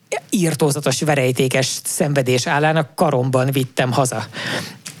írtózatos, verejtékes szenvedés állán a karomban vittem haza.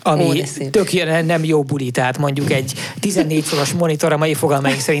 Ami tök nem jó buli, tehát mondjuk egy 14-szoros monitor, a mai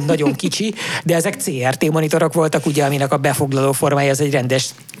fogalmaink szerint nagyon kicsi, de ezek CRT monitorok voltak, ugye, aminek a befoglaló formája az egy rendes...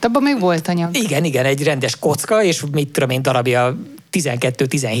 Abban még volt anyag. Igen, egy rendes kocka, és mit tudom én, darabja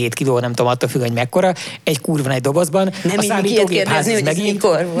 12-17 kiló, nem tudom, attól függ, hogy mekkora, egy kurva nagy dobozban. Nem a számítógép ház ez megint...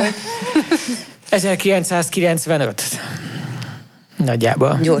 mikor volt? 1995.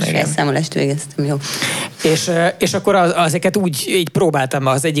 Nagyjából. Gyors elszámolást végeztem, jó. És akkor ezeket úgy így próbáltam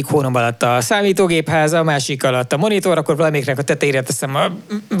az egyik hónap alatt a számítógépház, a másik alatt a monitor, akkor valamiknek a tetejére teszem a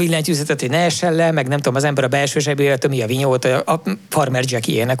billentyűzetet, hogy ne essen le, meg nem tudom, az ember a belső zsebélet, mi a vinyót, a Farmer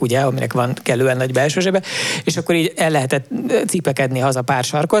Jackie-ének, ugye, aminek van kellően nagy belső zsebe, és akkor így el lehetett cipekedni haza pár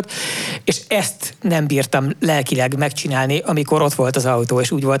sarkot, és ezt nem bírtam lelkileg megcsinálni, amikor ott volt az autó,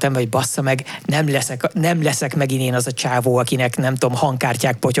 és úgy voltam, hogy bassza meg, nem leszek megint én az a csávó, akinek nem tudom,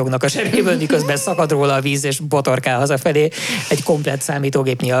 hangkártyák potyognak a zsebéből, miközben szakad róla a víz, és botorkál hazafelé egy komplett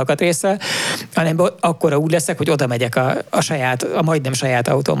számítógépnyi alkatrésszel, hanem akkora úgy leszek, hogy oda megyek a majdnem saját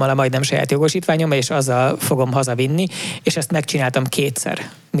autómmal, a majdnem saját jogosítványommal, és azzal fogom hazavinni, és ezt megcsináltam 2-szer,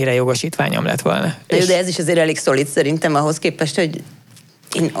 mire jogosítványom lett volna. De ez is azért elég szolid szerintem ahhoz képest, hogy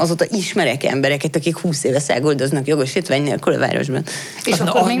én azóta ismerek embereket, akik 20 éve szágoldoznak jogosítvány nélkül a városban. És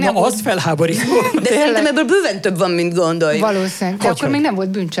akkor még nem az felháborító. De szerintem ebből bőven több van, mint gondolj. Valószínűleg. De akkor még nem volt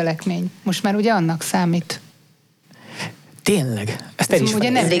bűncselekmény. Most már ugye annak számít. Tényleg? Ezt el is ugye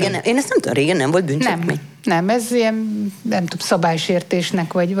nem, régen, én ezt nem tudom, régen nem volt bűncselekmény. Nem, ez ilyen, nem tudom,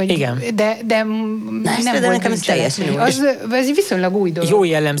 szabálysértésnek, vagy igen. De nem volt nekem ez teljesen új. Ez viszonylag új dolog. Jó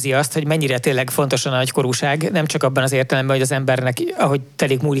jellemzi azt, hogy mennyire tényleg fontos a nagykorúság, nem csak abban az értelemben, hogy az embernek, ahogy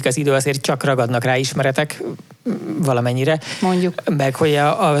telik múlik az idő, azért csak ragadnak rá ismeretek valamennyire. Mondjuk. Meg hogy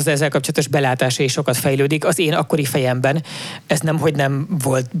az ezzel kapcsolatos belátása is sokat fejlődik. Az én akkori fejemben ez nemhogy nem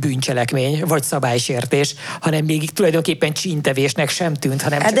volt bűncselekmény, vagy szabálysértés, hanem még tulajdonképpen csíntevésnek sem tűnt,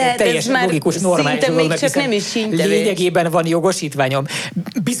 hanem csak egy teljesen logikus, normális dolog. Nem is lényegében van jogosítványom,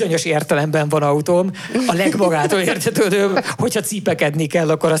 bizonyos értelemben van autóm, a legmagától értetődőbb, hogyha cipekedni kell,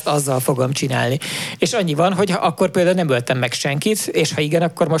 akkor azt azzal fogom csinálni. És annyi van, hogy akkor például nem öltem meg senkit, és ha igen,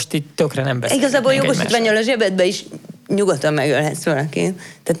 akkor most itt tökre nem beszélünk. Igazából jogosítvánnyal a zsebedbe is nyugodtan megölhetsz valakit.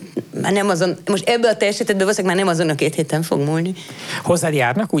 Tehát már nem azon, most ebbe a teljesítetbe valószínűleg már nem azon a 2 héten fog múlni. Hozzád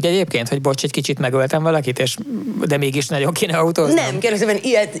járnak úgy egyébként, hogy bocs, egy kicsit megöltem valakit, de mégis nagyon kéne autózni? Nem, kérdezem,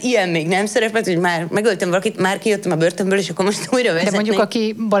 ilyen még nem szerepelt, hogy már megöltem valakit, már kijöttem a börtönből, és akkor most újra vezetnék. De mondjuk,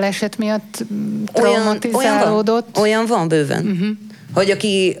 aki baleset miatt traumatizálódott. Olyan van bőven. Uh-huh. Hogy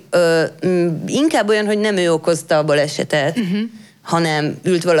aki inkább olyan, hogy nem ő okozta a balesetet, hanem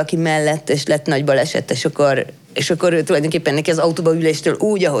ült valaki mellett, és lett nagy baleset, és akkor tulajdonképpen neki az autóba üléstől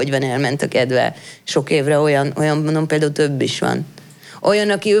úgy, ahogy van, elment a kedve. Sok évre olyan mondom, például több is van. Olyan,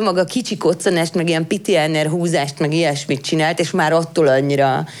 aki ő maga kicsi koccanást, meg ilyen pitiáner húzást, meg ilyesmit csinált, és már attól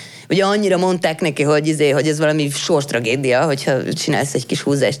annyira mondták neki, hogy ez valami sorstragédia, hogyha csinálsz egy kis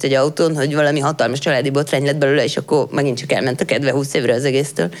húzást egy autón, hogy valami hatalmas családi botrány lett belőle, és akkor megint csak elment a kedve 20 évre az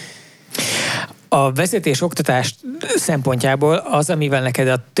egésztől. A vezetésoktatás szempontjából az, amivel neked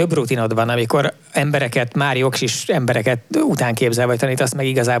a több rutinod van, amikor már jogsis embereket utánképzel, vagy tanítasz meg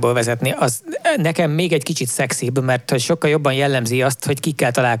igazából vezetni, az nekem még egy kicsit szexibb, mert hogy sokkal jobban jellemzi azt, hogy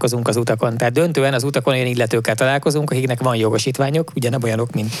kikkel találkozunk az utakon. Tehát döntően az utakon olyan illetőkkel találkozunk, akiknek van jogosítványok, ugye nem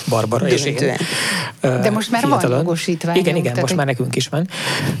olyanok, mint Barbara és én. De most már fiatalon. Van jogosítványok. Igen, most már nekünk is van.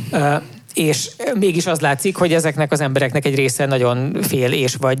 És mégis az látszik, hogy ezeknek az embereknek egy része nagyon fél,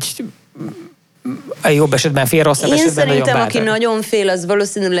 és vagy a jobb esetben fél, rosszabb esetben nagyon bátor. Én szerintem, aki nagyon fél, az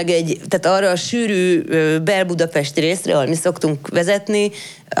valószínűleg tehát arra a sűrű Bel-Budapesti részre, ahol mi szoktunk vezetni,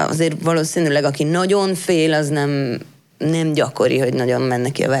 azért valószínűleg, aki nagyon fél, az nem gyakori, hogy nagyon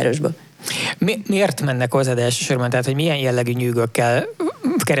mennek ki a városba. Miért mennek hozzád elsősorban? Tehát, hogy milyen jellegű nyűgökkel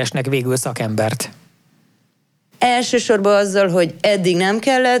keresnek végül szakembert? Elsősorban azzal, hogy eddig nem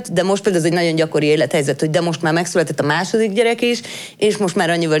kellett, de most például ez egy nagyon gyakori élethelyzet, hogy de most már megszületett a második gyerek is, és most már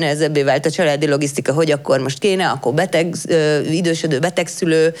annyival nehezebbé vált a családi logisztika, hogy akkor most kéne, akkor idősödő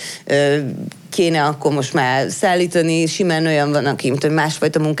betegszülő, kéne akkor most már szállítani, simán olyan van, aki hogy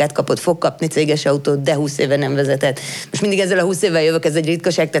másfajta munkát kapott, fog kapni céges autót, de 20 éve nem vezetett. Most mindig ezzel a 20 évvel jövök, ez egy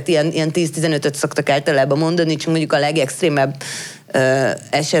ritkaság, tehát ilyen 10-15-öt szoktak általában mondani, csak mondjuk a legextrémebb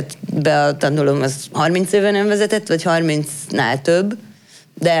esetben a tanulóm az 30 éve nem vezetett, vagy 30-nál több,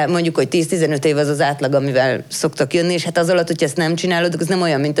 de mondjuk, hogy 10-15 év az az átlag, amivel szoktak jönni, és hát az alatt, hogy ezt nem csinálod, az nem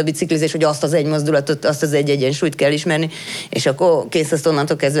olyan, mint a biciklizés, hogy azt az egy mozdulatot, azt az egy egyensúlyt kell ismerni, és akkor kész, azt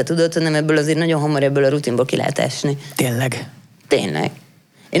onnantól kezdve tudod, hanem ebből azért nagyon hamar ebből a rutinból ki lehet esni. Tényleg? Tényleg.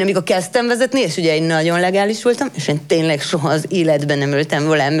 Én amikor kezdtem vezetni, és ugye én nagyon legális voltam, és én tényleg soha az életben nem ültem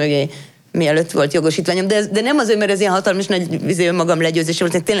volán mögé, mielőtt volt jogosítványom, de nem azért, mert ez ilyen hatalmas nagy önmagam legyőzése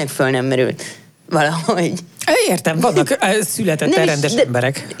volt, hogy tényleg föl nem merült valahogy. Értem, vannak született rendes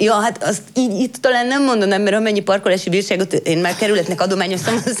emberek. Ja, hát azt itt talán nem mondanám, mert amennyi parkolási bírságot én már kerületnek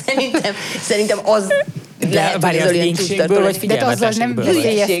adományoztam, szerintem az lehet, hogy az olyan csúsztartó vagy figyelmetlenségből?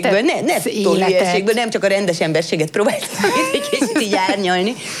 Hülyeségből, ne hülyeségből, nem csak a rendes emberséget próbáltam egy kicsit így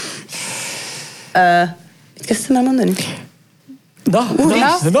árnyalni. Mit kezdtem el mondani?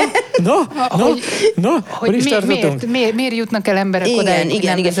 Miért jutnak el emberek oda,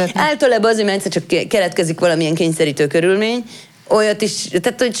 igen. Általában azért, mert egyszer csak keletkezik valamilyen kényszerítő körülmény, olyat is,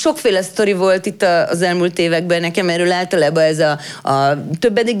 tehát hogy sokféle sztori volt itt az elmúlt években nekem, erről általában ez a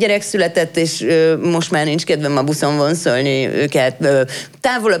többedik gyerek született, és most már nincs kedvem a buszon vonszolni őket.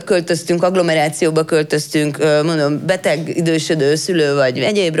 Távolabb költöztünk, agglomerációba költöztünk, mondom, beteg, idősödő szülő vagy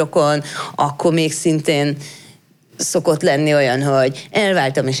egyéb rokon, akkor még szintén szokott lenni olyan, hogy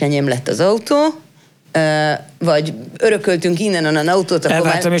elváltam, és enyém lett az autó, vagy örököltünk innen onnan autót, akkor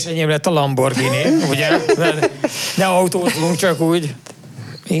elváltam, és enyém lett a Lamborghini, ugye? Ne autózunk, csak úgy.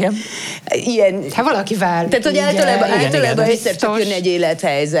 Igen? Ilyen. Hát valaki vár. Tehát, hogy általában egyszer csak jön egy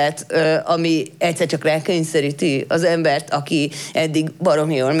élethelyzet, ami egyszer csak rákényszeríti az embert, aki eddig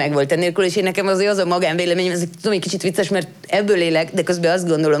baromi jól meg volt enélkül, és én nekem az a magánvéleményem, ez tudom, egy kicsit vicces, mert ebből élek, de közben azt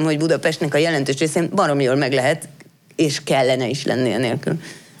gondolom, hogy Budapestnek a jelentős részén baromi jól meg lehet, és kellene is lenni enélkül.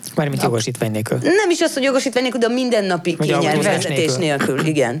 Mármint jogosítvány nélkül. Nem is az, hogy jogosítvány nélkül, de a mindennapi kényelmi vezetés nélkül,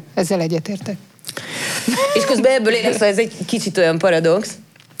 igen. Ezzel egyetértek. És közben ebből élek, szóval ez egy kicsit olyan paradox.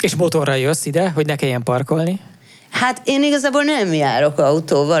 És motorral jössz ide, hogy ne kelljen parkolni? Hát én igazából nem járok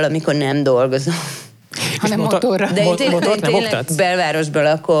autóval, amikor nem dolgozom. Hanem motorra. De én tényleg belvárosban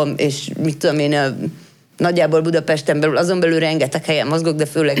lakom, és mit tudom én, nagyjából Budapesten belül, azon belül rengeteg helyen mozgok, de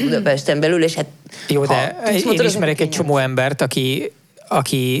főleg Budapesten belül, és hát... Jó, de én ismerek egy csomó embert,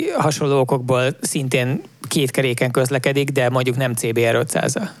 aki hasonló okokból szintén két keréken közlekedik, de mondjuk nem CBR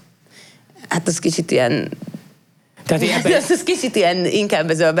 500-a. Hát az kicsit ilyen... Ez kicsit ilyen, inkább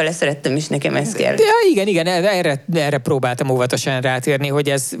ezzel beleszerettem is, nekem ez kell. Ja, igen, erre próbáltam óvatosan rátérni, hogy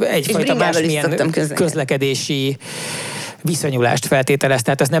ez egyfajta másmilyen közlekedési viszonyulást feltételez,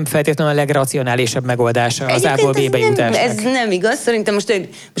 tehát ez nem feltétlenül a legracionálisabb megoldása az A-ból B-be jutásnak. Ez nem igaz, szerintem most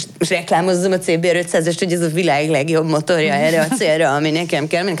reklámozzam a CBR 500-est, hogy ez a világ legjobb motorja erre a célra, ami nekem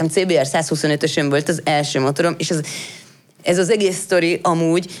kell. Nekem CBR 125-ösön volt az első motorom, és ez az egész sztori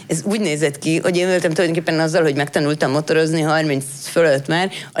amúgy, ez úgy nézett ki, hogy én voltam tulajdonképpen azzal, hogy megtanultam motorozni 30 fölött már,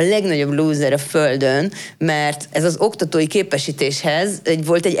 a legnagyobb lúzer a földön, mert ez az oktatói képesítéshez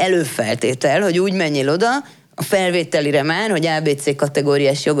volt egy előfeltétel, hogy úgy menjél oda, a felvételire már, hogy ABC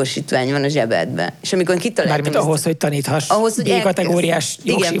kategóriás jogosítvány van a zsebedben. És amikor kitaláltam... Mármint ahhoz, hogy taníthass B-kategóriás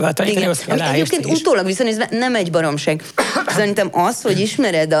jogsival tanítani, az kell egyébként utólag visszanézve nem egy baromság. Szerintem az, hogy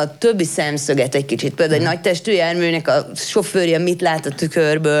ismered a többi szemszöget egy kicsit, például egy nagy testű járműnek a sofőrje mit lát a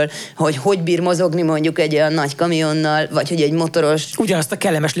tükkörből, hogy bír mozogni mondjuk egy olyan nagy kamionnal, vagy hogy egy motoros... Ugyanazt a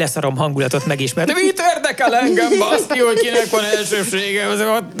kellemes leszarom hangulatot megismerte. Mit érdekel engem, baszki, hogy kinek van elsőbsége? Az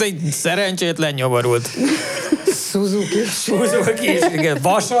ott egy szerencsétlen nyomorult. Suzuki, igen.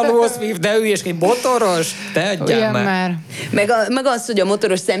 Vasaló Swift, de ő is egy motoros, tegyem már. Meg az, hogy a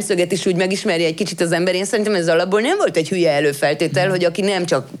motoros szemszöget is úgy megismerje egy kicsit az ember, én szerintem ez alapból nem volt egy hülye előfeltétel, hogy aki nem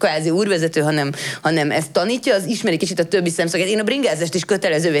csak kvázi úrvezető, hanem ezt tanítja, az ismeri kicsit a többi szemszöget. Én a bringázást is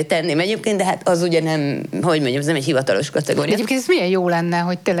kötelezővé tenném egyébként, de hát az ugye nem, hogy mondjam, ez nem egy hivatalos kategória. Egyébként ez milyen jó lenne,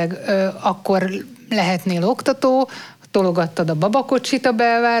 hogy tényleg akkor lehetnél oktató, tologattad a babakocsit a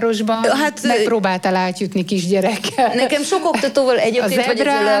belvárosban, megpróbáltál átjutni kisgyerekkel. Nekem sok oktatóval egyébként, vagy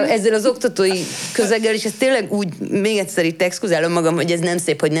ezzel az oktatói közeggel, és ez tényleg úgy, még egyszer itt exkuzálom magam, hogy ez nem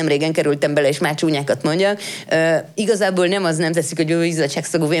szép, hogy nem régen kerültem bele, és már csúnyákat mondjak. Igazából nem teszik, hogy jó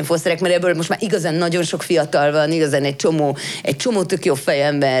izzadságszagú vénfószerek, mert ebből most már igazán nagyon sok fiatal van, igazán egy csomó tök jó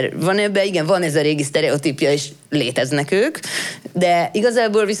fejember van ebben, igen, van ez a régi sztereotípja, és léteznek ők, de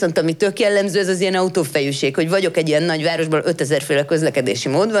igazából viszont ami tök jellemző, ez az ilyen autófejűség, hogy vagyok egy ilyen nagy városban, 5000 féle közlekedési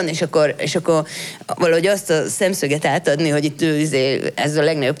mód van, és akkor valahogy azt a szemszöget átadni, hogy itt ez a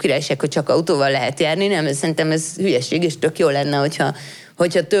legnagyobb királyság, hogy csak autóval lehet járni, nem, szerintem ez hülyeség, és tök jó lenne,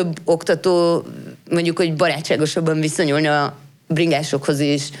 hogyha több oktató mondjuk, hogy barátságosabban viszonyulna a bringásokhoz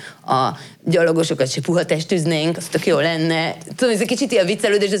is, a gyalogosokat se puha testűznénk, az tök jó lenne. Tudom, ez egy kicsit ilyen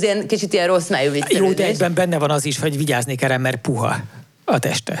viccelődés, ez ilyen kicsit ilyen rossz májú viccelődés. Jó, de egyben benne van az is, hogy vigyázni kell, mert puha a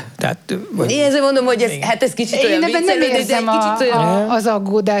teste. Tehát, én ezért mondom, hogy ez kicsit olyan viccelődés, de egy kicsit olyan... az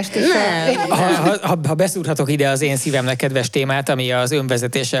aggódást. Ha beszúrhatok ide az én szívemnek kedves témát, ami az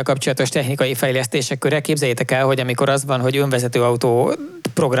önvezetéssel kapcsolatos technikai fejlesztések köre, képzeljétek el, hogy amikor az van, hogy önvezető autó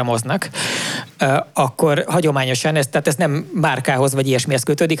programoznak, akkor hagyományosan, tehát ez nem márkához vagy ilyesmihez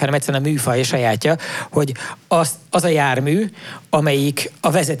kötődik, hanem egyszerűen a műfaj sajátja, hogy az a jármű, amelyik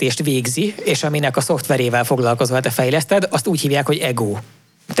a vezetést végzi, és aminek a szoftverével foglalkozva te fejleszted, azt úgy hívják, hogy ego.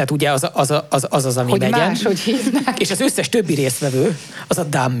 Tehát ugye az ami hogy megyen. máshogy hívnak. És az összes többi résztvevő, az a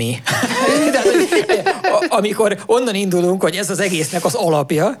dummy. Amikor onnan indulunk, hogy ez az egésznek az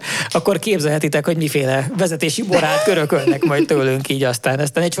alapja, akkor képzelhetitek, hogy miféle vezetési borát körökölnek majd tőlünk így aztán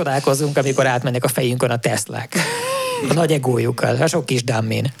egy csodálkozunk, amikor átmennek a fejünkön a Teslák. A nagy egójukkal, a sok kis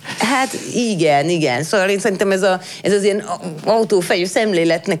dummin. Hát igen. Szóval én szerintem ez az ilyen autófejű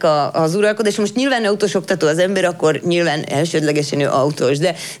szemléletnek az uralkodás. Most nyilván autós oktató az ember, akkor nyilván elsődlegesen ő autós,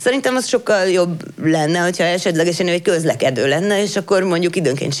 de szerintem az sokkal jobb lenne, hogyha elsődlegesen ő egy közlekedő lenne, és akkor mondjuk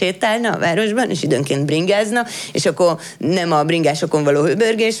időnként sétálna a városban, és időnként bringázna, és akkor nem a bringásokon való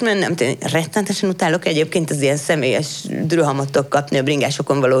hőbörgés, mert nem tudom, rettentesen utálok egyébként az ilyen személyes drühamatok kapni a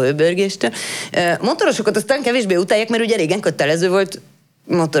bringásokon való hőbörgést. Motorosokat aztán kevésbé utálják, mert ugye régen kötelező volt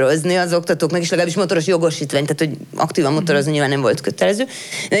motorozni az oktatóknak, és legalábbis motoros jogosítvány, tehát hogy aktívan motorozni nyilván nem volt kötelező.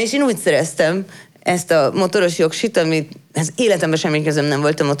 De és én úgy szereztem ezt a motoros jogsit, amit életemben semmi közöm nem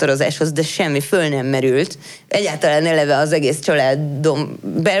volt a motorozáshoz, de semmi föl nem merült. Egyáltalán eleve az egész családom,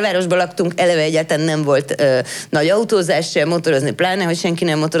 belvárosban laktunk, eleve egyáltalán nem volt nagy autózás se, motorozni pláne, hogy senki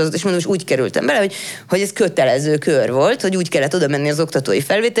nem motorozott, és mondom, és úgy kerültem bele, hogy ez kötelező kör volt, hogy úgy kellett oda menni az oktatói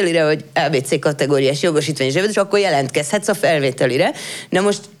felvételire, hogy ABC kategóriás jogosítvány, és akkor jelentkezhetsz a felvételire. Na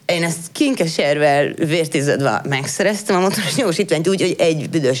most én ezt kinkeservel, vértizedve megszereztem a motoros jogosítványt úgy, hogy egy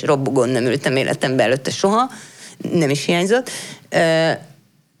büdös robogón nem ültem életemben előtte soha, nem is hiányzott.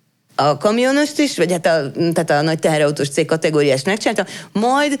 A kamionost is, vagy tehát a nagy teherautós cég kategóriást megcsinálta,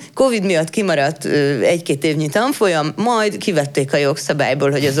 majd Covid miatt kimaradt 1-2 évnyi tanfolyam, majd kivették a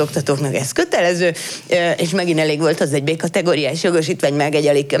jogszabályból, hogy az oktatóknak ez kötelező, és megint elég volt az egy B-kategóriás jogosítvány, meg egy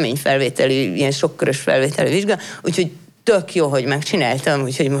elég kemény felvételi, ilyen sokkörös felvételi vizsga, úgyhogy tök jó, hogy megcsináltam,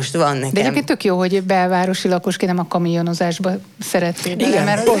 úgyhogy most van nekem. De egyébként tök jó, hogy belvárosi lakosként nem a kamionozásba szerettél bele,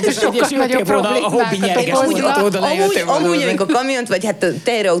 mert pontosan, sokkal nagyobb problémákat amúgy, amikor kamiont, vagy hát a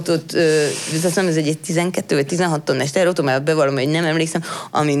teherautót, ez egy 12 vagy 16 tonnás teherautó, mert bevallom, hogy nem emlékszem,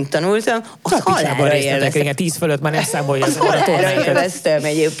 amint tanultam, az halálra élveztem. 10 fölött már nem számolja az halálra élveztem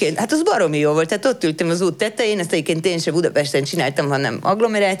egyébként. Hát az baromi jó volt, tehát ott ültem az út tetején, ezt egyébként én sem Budapesten csináltam, hanem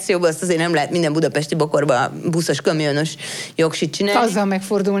agglomerációban, azt azért nem lehet minden budapesti bokorba buszos, kamionos jogsit csinálni. Azzal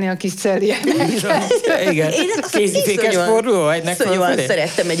megfordulni a kis celliát. Igen. Kézifékes forduló egynek fölfelé.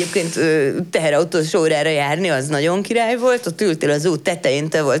 Szerettem egyébként teherautós órára járni, az nagyon király volt, ott ültél az út tetején,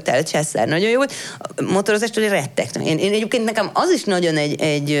 te voltál császár, nagyon jó volt. A motorozástól rettegtem. Én egyébként nekem az is nagyon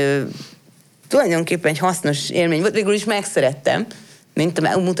tulajdonképpen egy hasznos élmény volt, végül is megszerettem,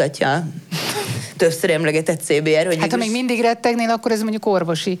 mint mutatja többször emlegetett CBR, hogy... Hát ha még mindig rettegnél, akkor ez mondjuk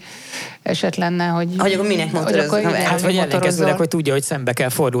orvosi eset lenne, hogy akkor minek motorozol? Hát vagy ellenkezőleg, hogy tudja, hogy szembe kell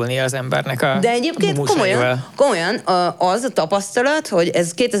fordulnia az embernek a... De egyébként komolyan az a tapasztalat, hogy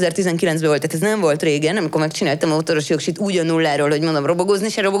ez 2019-ben volt, tehát ez nem volt régen, amikor megcsináltam a motoros jogsit úgy a nulláról, hogy mondom, robogozni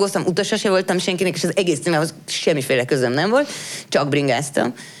se robogoztam, utasa se voltam senkinek, és az egész témához semmiféle közöm nem volt, csak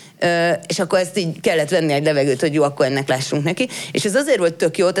bringáztam. És akkor ezt így kellett venni egy levegőt, hogy jó, akkor ennek lássunk neki. És ez azért volt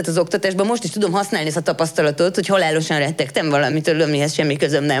tök jó, tehát az oktatásban most is tudom használni ezt a tapasztalatot, hogy halálosan rettegtem valamitől, amihez semmi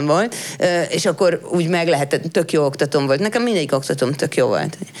közöm nem volt, és akkor úgy meg lehetett, tök jó oktatóm volt. Nekem mindegyik oktatóm tök jó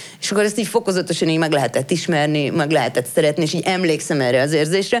volt. És akkor ezt így fokozatosan így meg lehetett ismerni, meg lehetett szeretni, és így emlékszem erre az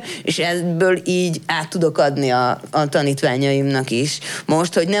érzésre, és ebből így át tudok adni a tanítványaimnak is.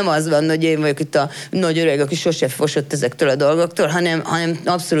 Most, hogy nem az van, hogy én vagyok itt a nagy öreg, aki sose fosott ezektől a dolgoktól, hanem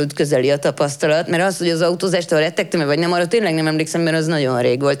abszolút közeli a tapasztalat, mert az, hogy az autózástól rettegtem, vagy nem, arra tényleg nem emlékszem, mert az nagyon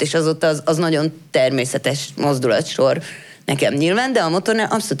rég volt, és azóta az nagyon természetes mozdulatsor nekem nyilván, de a motornál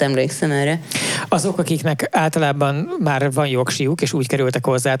abszolút emlékszem erre. Azok, akiknek általában már van jogsiuk, és úgy kerültek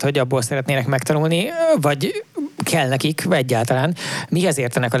hozzá, hogy abból szeretnének megtanulni, vagy kell nekik egyáltalán. Mihez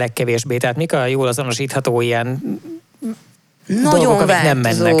értenek a legkevésbé? Tehát mik a jól azonosítható ilyen nagyon dolgok, amik nem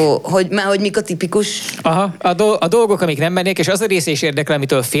mennek? hogy mik a tipikus... Aha, a dolgok, amik nem mennek, és az a rész is érdekel,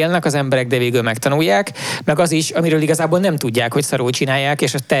 amitől félnek az emberek, de végül megtanulják, meg az is, amiről igazából nem tudják, hogy szarul csinálják,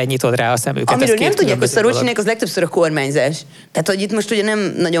 és te nyitod rá a szemüket. Amiről nem tudják, hogy szarul csinálják, az legtöbbször a kormányzás. Tehát, hogy itt most ugye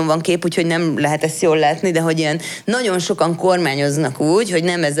nem nagyon van kép, úgyhogy nem lehet ezt jól látni, de hogy ilyen nagyon sokan kormányoznak úgy, hogy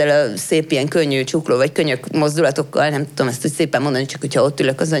nem ezzel a szép ilyen könnyű csukló vagy könyök mozdulatokkal, nem tudom ezt úgy szépen mondani, csak hogyha ott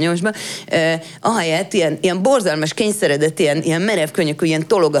ülök az anyósba, ahelyett ilyen borzalmas kényszeredett, ilyen merev könnyök, ilyen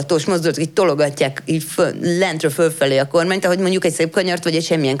tologatós mozdulatok, így tologatják így lentről fölfelé a kormányt, ahogy mondjuk egy szép kanyart, vagy egy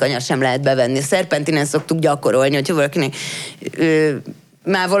semmilyen kanyart sem lehet bevenni. A szerpentinen szoktuk gyakorolni, hogyha valakinek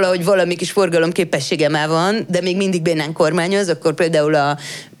már valahogy valami kis forgalomképessége már van, de még mindig bénán kormányoz, akkor például a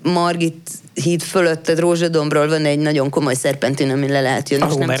Margit híd fölött, tehát Rózsadombról van egy nagyon komoly szerpentin, amin le lehet jönni,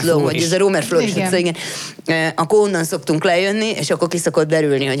 és nem tudom, hogy ez a Rómer Flór is, igen. Akkor onnan szoktunk lejönni, és akkor ki szokott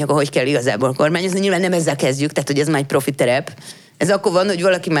derülni, hogy akkor hogy kell igazából kormányozni. Nyilván nem ezzel kezdjük, tehát hogy ez már egy profi terep. Ez akkor van, hogy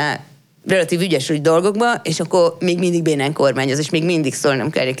valaki már relatív ügyes úgy dolgokba, és akkor még mindig bénán kormányoz, és még mindig szólnom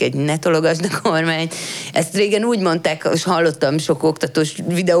kell neki, hogy ne tologasd a kormányt. Ezt régen úgy mondták, és hallottam sok oktatós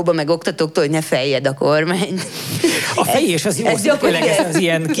videóban, meg oktatóktól, hogy ne fejjed a kormányt. A fejés az jó, tényleg ez az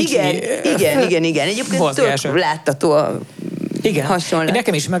ilyen kicsi... Igen. Egyébként tök láttató a igen. hasonlat.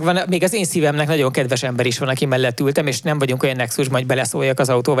 Nekem is megvan, még az én szívemnek nagyon kedves ember is van, aki mellett ültem, és nem vagyunk olyan nexusban, hogy beleszóljak az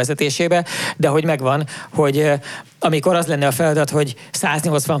autó vezetésébe, de hogy megvan, hogy amikor az lenne a feladat, hogy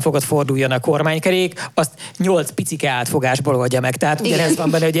 180 fokot forduljon a kormánykerék, azt 8 picike átfogásból oldja meg. Tehát ugyanez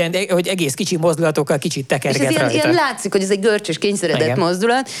van benne, hogy egész kicsi mozdulatokkal kicsit tekerget rajta. És ilyen látszik, hogy ez egy görcsös kényszeredett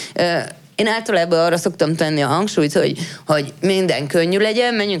mozdulat. Én általában arra szoktam tenni a hangsúlyt, hogy minden könnyű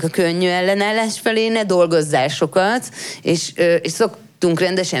legyen, menjünk a könnyű ellenállás felé, ne dolgozzál sokat, és szoktunk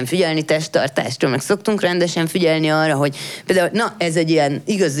rendesen figyelni testtartásra, meg szoktunk rendesen figyelni arra, hogy például, ez egy ilyen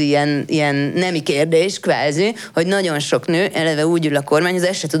igazi, ilyen nemi kérdés, kvázi, hogy nagyon sok nő eleve úgy ül a kormányhoz,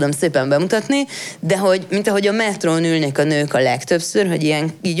 ezt se tudom szépen bemutatni, de hogy, mint ahogy a metrón ülnek a nők a legtöbbször, hogy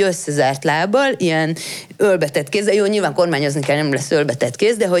ilyen így összezárt lábbal, ilyen ölbetett kézzel, jó, nyilván kormányozni kell, nem lesz ölbetett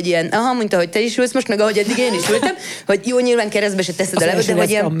kéz, de hogy ilyen, mint ahogy te is ülsz most, meg ahogy eddig én is ültem, hogy jó, nyilván keresztbe se teszed a lábad, de hogy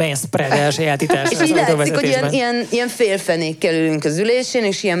ilyen... a manspread elsajátítás. És így látszik, hogy ilyen félfenékkel ülünk az ülésen,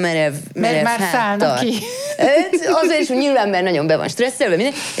 és ilyen merev mert már szállnak ki. Azért is, hogy nyilván, mert nagyon be van stresszelve,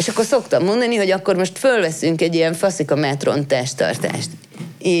 minden, és akkor szoktam mondani, hogy akkor most fölveszünk egy ilyen faszika metron testtartást.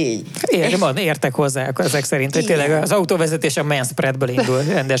 Így. Értek hozzá ezek szerint, hogy tényleg az autóvezetés a manspreadből indul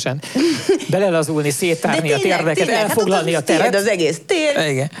rendesen. Belelazulni, széttárni a térdeket, elfoglalni a teret. Az egész tér,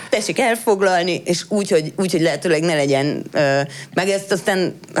 igen. Tessék elfoglalni, és úgy, hogy lehetőleg ne legyen, meg ezt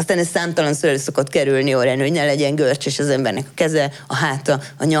aztán ez számtalanszor el szokott kerülni orrán, hogy ne legyen görcsös az embernek a keze, a háta,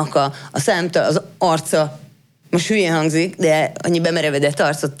 a nyaka, a számtalan, az arca. Most hülyén hangzik, de annyi bemerevedett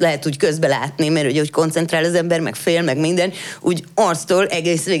arcot lehet úgy közbe látni, mert ugye úgy koncentrál az ember, meg fél, meg minden, úgy arctól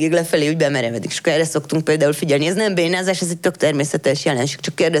egész végig lefelé úgy bemerevedik. És erre szoktunk például figyelni. Ez nem bénázás, ez egy tök természetes jelenség.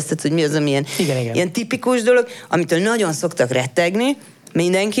 Csak kérdezted, hogy mi az, ami ilyen tipikus dolog, amitől nagyon szoktak rettegni,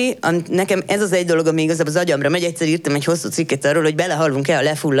 mindenki. Nekem ez az egy dolog, ami igazából az agyamra megy. Egyszer írtam egy hosszú cikket arról, hogy belehallunk-e a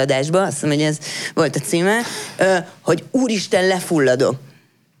lefulladásba, azt mondom, hogy ez volt a címe, hogy úristen, lefulladok.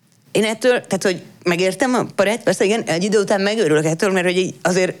 Én ettől, tehát, hogy megértem a parát, persze igen, egy idő után megőrülök ettől, mert hogy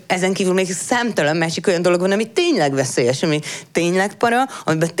azért ezen kívül még számtalan másik olyan dolog van, ami tényleg veszélyes, ami tényleg para,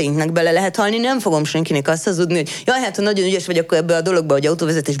 amiben tényleg bele lehet halni. Nem fogom senkinek azt hazudni, hogy jaj, hát ha nagyon ügyes vagy, akkor ebbe a dologba, hogy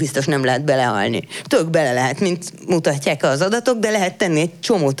autóvezetés biztos nem lehet belehalni. Tök bele lehet, mint mutatják az adatok, de lehet tenni egy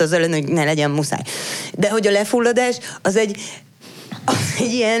csomót az ellen, hogy ne legyen muszáj. De hogy a lefulladás, az egy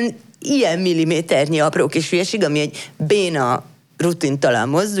ilyen milliméternyi apró kis hülyeség, ami egy béna, rutintalan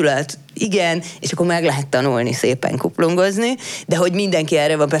mozdulat, igen, és akkor meg lehet tanulni szépen kuplungozni, de hogy mindenki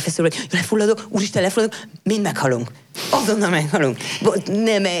erre van befeszülve, hogy lefulladok, úristen, lefulladok, mind meghalunk. Azonnal meghalunk.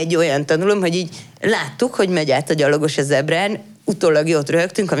 Nem egy olyan tanulom, hogy így láttuk, hogy megy át a gyalogos a zebrán, utólag jót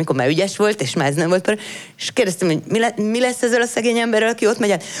röhögtünk, amikor már ügyes volt, és már ez nem volt para, és kérdeztem, hogy mi lesz ezzel a szegény emberrel, aki ott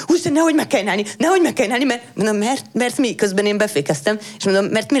megy át. Úristen, nehogy meg kell állni, mert mi? Közben én befékeztem, és mondom,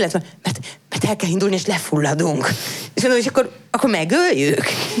 mert mi lett? Mert el kell indulni, és lefulladunk. És mondom, és akkor megöljük.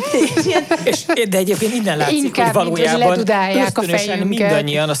 De egyébként innen látszik, inkább, hogy valójában ösztönösen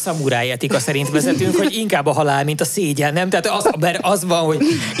mindannyian a szamuráj etika szerint vezetünk, hogy inkább a halál, mint a szégyen, nem? Tehát az van, hogy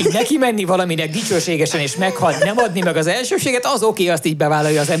így neki menni valaminek dicsőségesen és meghalni, nem adni meg az elsőséget, az oké, azt így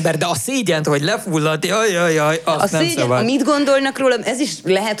bevállalja az ember, de a szégyent, hogy lefullad, jaj, azt a nem szégyen, szabad. Mit gondolnak rólam? Ez is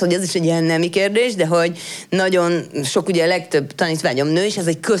lehet, hogy ez is egy ilyen nemi kérdés, de hogy nagyon sok, ugye a legtöbb tanítványom nő, és ez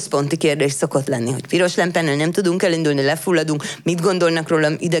egy központi kérdés szokott szokott lenni, hogy piros lámpánál nem tudunk elindulni, lefulladunk, mit gondolnak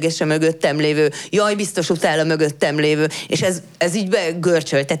rólam, ideges a mögöttem lévő, jaj, biztos utál a mögöttem lévő, és ez így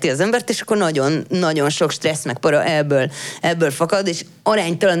begörcsölteti az embert, és akkor nagyon, nagyon sok stressz meg para ebből fakad, és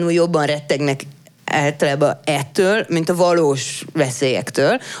aránytalanul jobban rettegnek általában ettől, mint a valós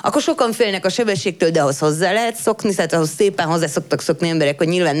veszélyektől. Akkor sokan félnek a sebességtől, de ahhoz hozzá lehet szokni, tehát ahhoz szépen hozzá szoktak szokni emberek, hogy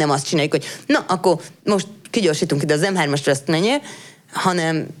nyilván nem azt csináljuk, hogy na, akkor most kigyorsítunk ide az M3-asra, azt menjél,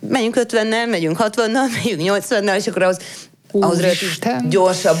 hanem megyünk 50-nel, megyünk 60-nal, megyünk 80-nal, és akkor ahhoz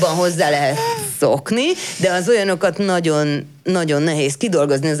gyorsabban hozzá lehet szokni, de az olyanokat nagyon, nagyon nehéz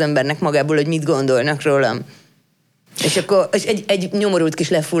kidolgozni az embernek magából, hogy mit gondolnak rólam. És akkor egy nyomorult kis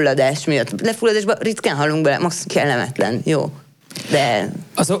lefulladás miatt. Lefulladásban ritkán hallunk bele, max kellemetlen, jó. De...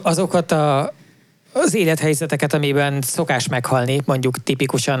 Azokat az élethelyzeteket, amiben szokás meghalni, mondjuk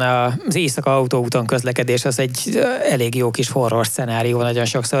tipikusan az éjszaka autóúton közlekedés, az egy elég jó kis horror szenárió nagyon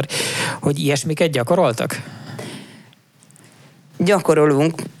sokszor, hogy ilyesmiket gyakoroltak?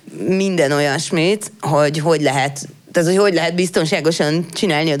 Gyakorolunk minden olyasmit, hogy lehet biztonságosan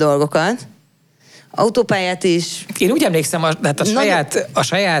csinálni a dolgokat. Autópályát is. Én úgy emlékszem, a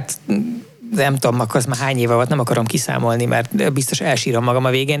saját nem tudom, akkor az már hány éve volt, nem akarom kiszámolni, mert biztos elsírom magam a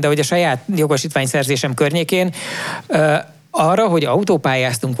végén, de hogy a saját jogosítványszerzésem környékén arra, hogy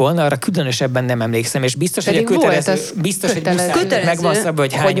autópályáztunk volna, arra különösebben nem emlékszem, és biztos, hogy a kötelező megvan szabva,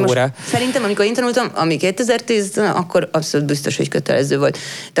 hogy hány óra. Szerintem, amikor én tanultam, ami 2010, akkor abszolút biztos, hogy kötelező volt.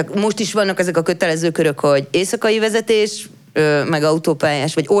 Tehát most is vannak ezek a kötelező körök, hogy éjszakai vezetés, meg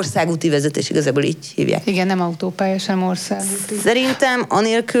autópályás, vagy országúti vezetés, igazából így hívják. Igen, nem autópályás, hanem országúti. Szerintem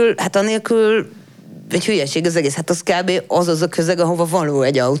anélkül egy hülyeség az egész. Hát az kb. Az a közeg, ahova való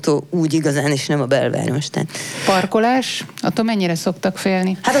egy autó, úgy igazán, és nem a belváros. Parkolás, attól mennyire szoktak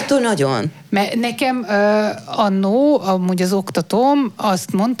félni? Hát attól nagyon. Mert nekem annó, amúgy az oktatóm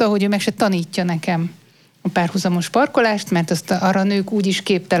azt mondta, hogy ő meg se tanítja nekem a párhuzamos parkolást, mert azt arra a nők úgyis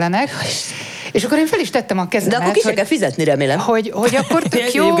képtelenek. És akkor én fel is tettem a kezemet. De akkor ki se kell fizetni, az hogy akkor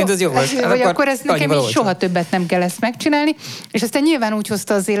tök jó, hogy akkor ez nekem így soha többet nem kell ezt megcsinálni. És aztán nyilván úgy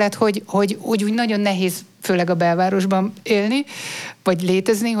hozta az élet, hogy úgy nagyon nehéz, főleg a belvárosban élni, vagy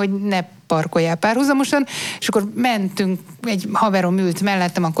létezni, hogy ne parkoljál párhuzamosan. És akkor mentünk, egy haverom ült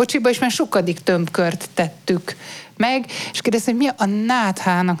mellettem a kocsiba, és már sokadik tömbkört tettük meg, és kérdeztem, hogy mi a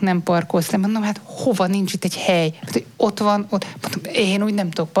náthának nem parkolsz le? Mondom, hát hova nincs itt egy hely? Hát, ott van, ott. Mondom, én úgy nem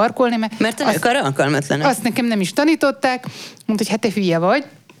tudok parkolni, mert a nők arra alkalmatlanak. Azt nekem nem is tanították. Mondta, hogy hát te hülye vagy.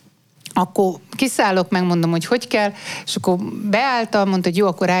 Akkor kiszállok, megmondom, hogy kell, és akkor beálltam, mondta, hogy jó,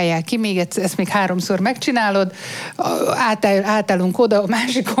 akkor álljál ki, még ezt még 3-szor megcsinálod, átállunk oda a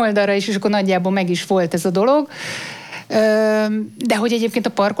másik oldalra is, és akkor nagyjából meg is volt ez a dolog. De hogy egyébként a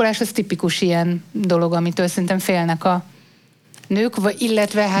parkolás az tipikus ilyen dolog, amitől szerintem félnek a nők,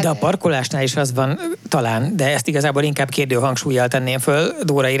 illetve hát... De a parkolásnál is az van talán, de ezt igazából inkább kérdő hangsúllyal tenném föl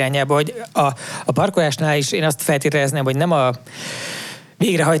Dóra irányába, hogy a parkolásnál is én azt feltételezném, hogy nem a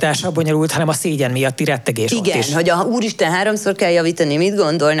végrehajtása bonyolult, hanem a szégyen miatti rettegés. Igen, hogy úristen, 3-szor kell javítani, mit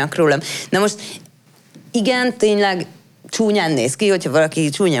gondolnak rólam. Na most, igen, tényleg csúnyán néz ki, hogyha valaki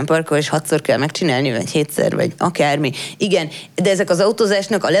csúnyán parkol, és 6-szor kell megcsinálni, vagy 7-szer, vagy akármi. Igen, de ezek az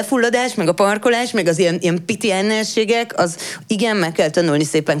autózásnak a lefulladás, meg a parkolás, meg az ilyen piti ellenségek, az igen, meg kell tanulni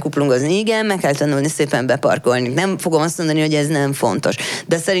szépen kuplungozni, igen, meg kell tanulni szépen beparkolni. Nem fogom azt mondani, hogy ez nem fontos.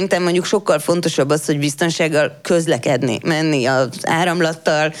 De szerintem mondjuk sokkal fontosabb az, hogy biztonsággal közlekedni, menni az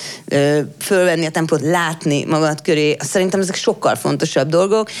áramlattal, fölvenni a tempót, látni magad köré. Szerintem ezek sokkal fontosabb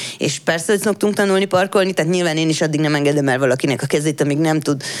dolgok, és persze, hogy szoktunk tanulni parkolni, tehát nyilván én is addig nem engedem el valakinek a kezét, amíg nem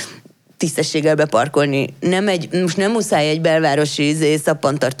tud tisztességgel beparkolni. Most nem muszáj egy belvárosi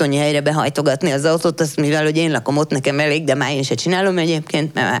szappantartónyi helyre behajtogatni az autót, azt mivel, hogy én lakom ott, nekem elég, de már én se csinálom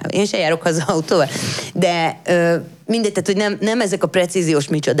egyébként, mert én se járok haza autóval. De mindegy, tehát, hogy nem ezek a precíziós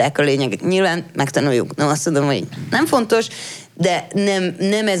micsodák a lényeg. Nyilván megtanuljuk. Nem azt mondom, hogy nem fontos, de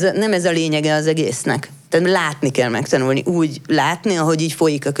nem ez a lényege az egésznek. Tehát látni kell megtanulni, úgy látni, ahogy így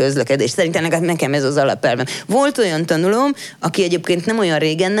folyik a közlekedés. Szerintem nekem ez az alapelvem. Volt olyan tanulóm, aki egyébként nem olyan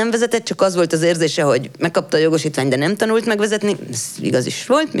régen nem vezetett, csak az volt az érzése, hogy megkapta a jogosítványt, de nem tanult megvezetni. Ez igaz is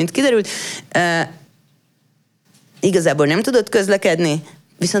volt, mint kiderült. Igazából nem tudott közlekedni,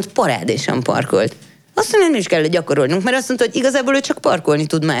 viszont parádésan parkolt. Azt mondja, nem is kell gyakorolnunk, mert azt mondta, hogy igazából ő csak parkolni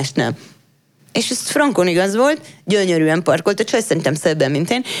tud, más nem. És ez frankon igaz volt, gyönyörűen parkolt, a csaj szerintem szebben,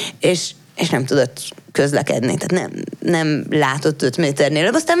 mint én, és nem tudott közlekedni, tehát nem látott 5 méternél.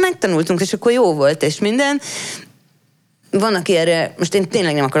 Aztán megtanultunk, és akkor jó volt, és minden. Van, aki erre, most én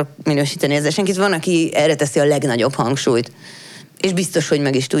tényleg nem akarok minősíteni ezzel senkit, van, aki erre teszi a legnagyobb hangsúlyt. És biztos, hogy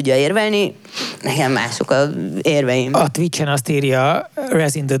meg is tudja érvelni. nekem mások az érveim. A Twitch-en azt írja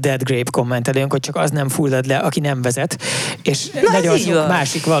Resin the Dead Grape kommentelőnk, hogy csak az nem fullad le, aki nem vezet. És nagyon sok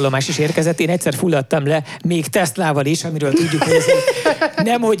másik vallomás is érkezett. Én egyszer fulladtam le, még Teslával is, amiről tudjuk, hogy ez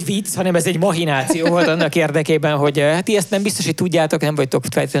nem hogy vicc, hanem ez egy mahináció volt annak érdekében, hogy hát ti ezt nem biztos, hogy tudjátok, nem vagytok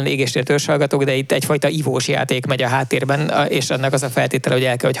feltétlenül Égéstér törzshallgatók, de itt egyfajta ivós játék megy a háttérben, és annak az a feltétele, hogy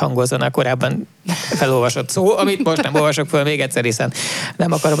el kell, hogy hangozzanak korábban felolvasott szó, amit most nem olvasok föl még egyszer, hiszen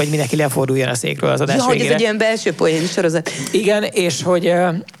nem akarom, hogy mindenki leforduljon a székről az adás végére. Hogy ez egy ilyen belső poén sorozat. Igen, és hogy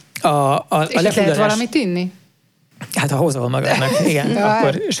és lehet valamit inni? Hát ha hozol magadnak, igen,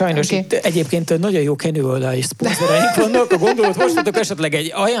 akkor sajnos itt egyébként nagyon jó kenőolaj szponzoraink vannak. A gondolat hoztatok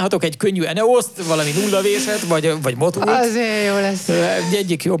esetleg ajánlhatok egy könnyű Eneoszt, valami nullavéset, vagy motort. Azért jó lesz.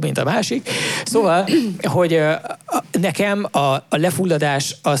 Egyik jobb, mint a másik. Szóval, hogy nekem a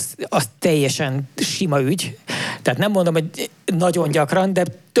lefulladás az teljesen sima ügy. Tehát nem mondom, hogy nagyon gyakran, de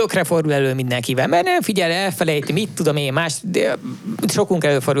tökre fordul elő mindenkivel, mert nem figyel, elfelejti, mit tudom én, más, sokunk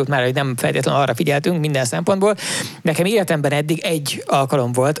előfordult már, hogy nem feltétlenül arra figyeltünk minden szempontból. Nekem életemben eddig egy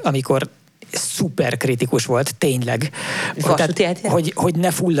alkalom volt, amikor szuper kritikus volt, tényleg. Tehát, hogy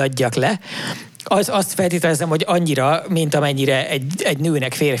ne fulladjak le. Azt feltételezem, hogy annyira, mint amennyire egy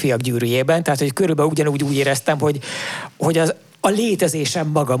nőnek férfiak gyűrűjében, tehát hogy körülbelül ugyanúgy úgy éreztem, hogy a létezésem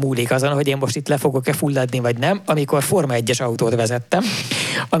maga múlik azon, hogy én most itt le fogok-e fulladni, vagy nem, amikor Forma 1-es autót vezettem,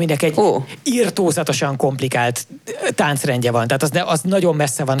 aminek egy irtózatosan komplikált táncrendje van. Tehát az nagyon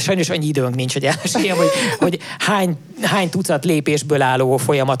messze van. Sajnos annyi időnk nincs, hogy elmeséljem, hogy hány tucat lépésből álló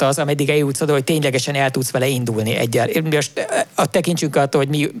folyamat az, ameddig eljutsz oda, hogy ténylegesen el tudsz vele indulni egyel. Most tekintsünk attól,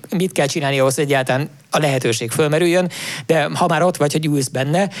 hogy mit kell csinálni ahhoz, hogy egyáltalán a lehetőség fölmerüljön, de ha már ott vagy, hogy ülsz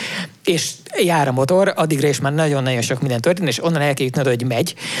benne, és jár a motor, addigra is már nagyon-nagyon sok minden történt, és onnan el kell jutnod, hogy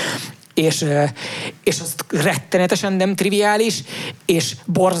megy. És az rettenetesen nem triviális, és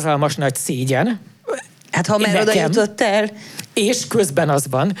borzalmas nagy szégyen. Hát ha már oda jutottál. És közben az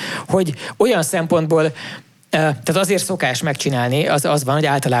van, hogy olyan szempontból, tehát azért szokás megcsinálni, az van, hogy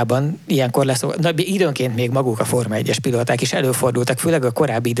általában ilyenkor időnként még maguk a Forma 1-es pilóták is előfordultak, főleg a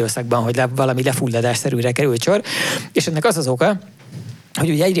korábbi időszakban, hogy valami lefulladásszerűre került sor, és ennek az oka, hogy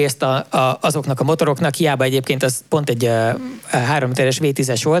ugye egyrészt azoknak a motoroknak, hiába egyébként az pont egy 3 literes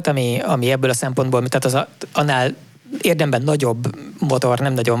V10-es volt, ami ebből a szempontból, tehát annál érdemben nagyobb motor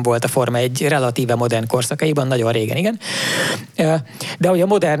nem nagyon volt a Forma 1 relatíve modern korszakaiban, nagyon régen, igen. De hogy a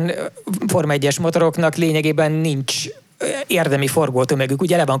modern Forma 1-es motoroknak lényegében nincs érdemi forgótömegük,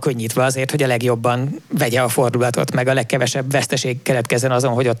 ugye le van könnyítve azért, hogy a legjobban vegye a fordulatot, meg a legkevesebb veszteség keletkezzen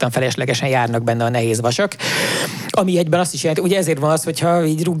azon, hogy ottan feleslegesen járnak benne a nehéz vasak. Ami egyben azt is jelenti, ugye ezért van az, hogyha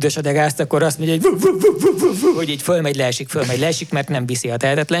így rugdosod a gázt, akkor azt mondja, hogy így fölmegy, leesik, mert nem viszi a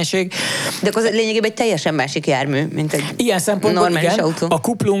tehetetlenség. De akkor lényegében egy teljesen másik jármű, mint egy ilyen szempontból normális igen, autó. a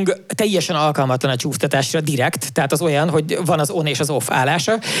kuplung teljesen alkalmatlan a csúsztatásra direkt, tehát az olyan, hogy van az on és az off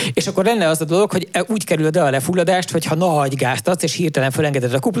állása, és akkor lenne az a dolog, hogy úgy kerülöd el a lefulladást, hogyha nagy gázt adsz, és hirtelen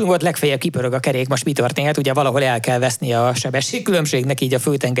fölengeded a kuplungot, legfeljebb kipörög a kerék, most mi történhet? Ugye valahol el kell veszni a sebességkülönbségnek így a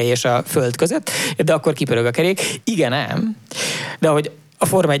főtengely és a föld között, de akkor kipörög a kerék. Igen, ám. De hogy a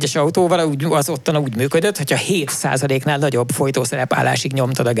Forma 1-es autóval az ottan úgy működött, hogyha 7%-nál nagyobb folytószerepállásig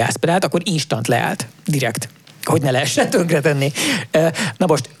nyomtad a gázpedált, akkor instant leállt. Direkt. Hogy ne lehessen tönkretenni. Na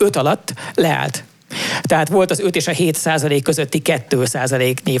most 5 alatt leállt. Tehát volt az 5 és a 7% közötti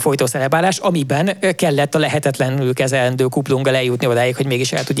 2%-nyi folytószerepállás, amiben kellett a lehetetlenül kezelendő kuplunggal eljutni odáig, hogy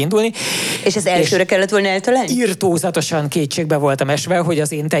mégis el tud indulni. És ez elsőre kellett volna eltalálni? Irtózatosan kétségbe voltam esve, hogy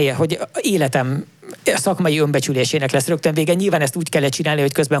az én hogy életem szakmai önbecsülésének lesz rögtön vége. Nyilván ezt úgy kellett csinálni,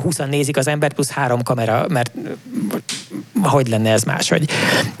 hogy közben 20 nézik az embert, plusz 3 kamera, mert hogy lenne ez máshogy.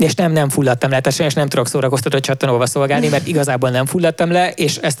 És nem fulladtam le, és nem tudok szórakoztatott csattanóval szolgálni, mert igazából nem fulladtam le,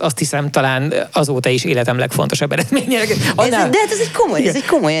 és ezt azt hiszem talán azóta is életem legfontosabb eredménye. De hát ez egy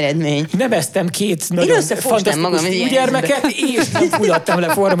komoly eredmény. Neveztem 2 nagyon fantasztikus gyermeket, és nem fulladtam le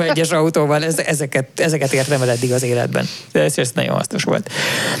Forma 1-es autóval. Ezeket értem el eddig az életben. Ez nagyon hasznos volt.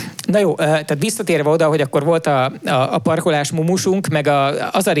 Na jó, tehát visszatérve oda, hogy akkor volt a parkolás mumusunk, meg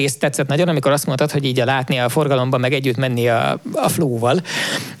az a rész tetszett nagyon, amikor azt mondtad, hogy így látni a forgalomban, meg együtt menni a flow-val,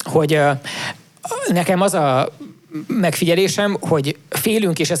 hogy nekem az a megfigyelésem, hogy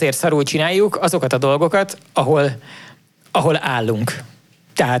félünk és ezért szarul csináljuk azokat a dolgokat, ahol állunk.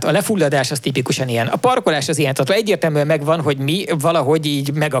 Tehát a lefulladás az tipikusan ilyen. A parkolás az ilyen, tehát egyértelműen megvan, hogy mi valahogy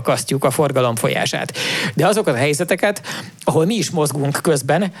így megakasztjuk a forgalom folyását. De azokat a helyzeteket, ahol mi is mozgunk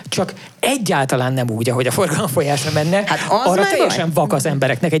közben, csak egyáltalán nem úgy, ahogy a forgalom folyása menne, Hát arra teljesen vak az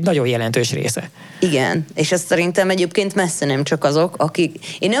embereknek egy nagyon jelentős része. Igen, és azt szerintem egyébként messze nem csak azok, akik...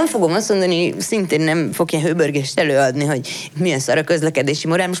 Én nem fogom azt mondani, szintén nem fog ilyen hőbörgést előadni, hogy milyen szar a közlekedési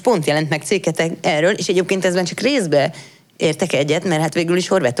morál. Most pont jelent meg cikketek erről, és egyébként ezben csak részbe értek egyet, mert hát végül is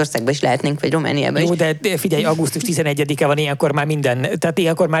Horvátországban is lehetnénk, vagy Romániában is. Jó, de figyelj, augusztus 11-e van, ilyenkor már tehát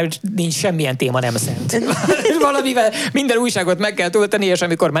ilyenkor már nincs semmilyen téma nem szent. Valamivel minden újságot meg kell tölteni, és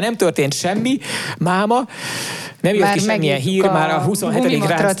amikor már nem történt semmi, máma, nem jött ki semmilyen hír, már a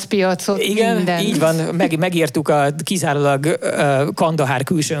 27. piacot. Igen, minden. így van, megírtuk a kizárólag Kandahár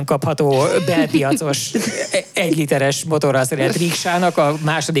külsőn kapható belpiacos 1 literes motorral szerelt riksának a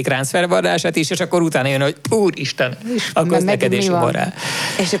második ráncfelvarrását is, és akkor utána jön, hogy úristen, a közlekedési morál.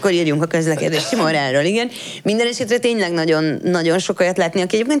 És akkor írjunk a közlekedési morálról, igen. Minden esetre tényleg nagyon, nagyon sok olyat látni,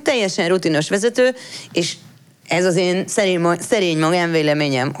 aki egyébként teljesen rutinos vezető, és ez az én szerény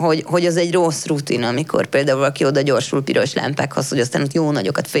magánvéleményem, hogy az egy rossz rutin, amikor például valaki oda gyorsul piros lámpákhoz, hogy aztán ott jó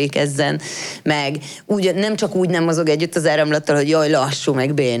nagyokat fékezzen, meg nem csak úgy nem mozog együtt az áramlattal, hogy jaj, lassú,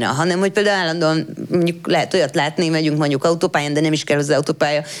 meg béna, hanem hogy például állandóan mondjuk lehet olyat látni, megyünk mondjuk autópályán, de nem is kell hozzá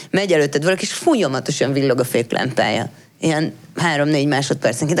autópálya, megy előtted valaki, és folyamatosan villog a féklámpája. Ilyen 3-4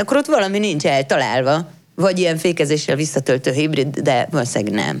 másodpercenként. Akkor ott valami nincs eltalálva, vagy ilyen fékezéssel visszatöltő hibrid, de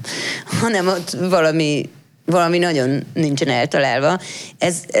valószínűleg nem. Hanem ott valami nagyon nincsen eltalálva.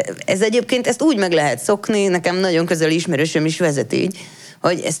 Ez egyébként, ezt úgy meg lehet szokni, nekem nagyon közeli ismerősöm is vezet így,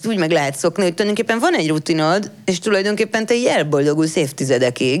 hogy ezt úgy meg lehet szokni, hogy tulajdonképpen van egy rutinod, és tulajdonképpen te így elboldogulsz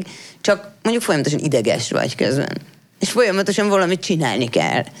évtizedekig, csak mondjuk folyamatosan ideges vagy közben. És folyamatosan valamit csinálni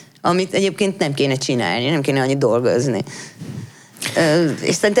kell, amit egyébként nem kéne csinálni, nem kéne annyit dolgozni.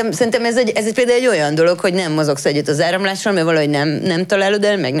 És szerintem ez például egy olyan dolog, hogy nem mozogsz együtt az áramlásról, mert valahogy nem találod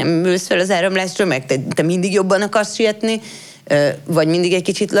el, meg nem ülsz fel az áramlásról, meg te mindig jobban akarsz sietni, vagy mindig egy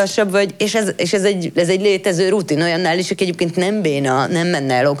kicsit lassabb vagy, és ez egy létező rutin olyannál is, aki egyébként nem béna, nem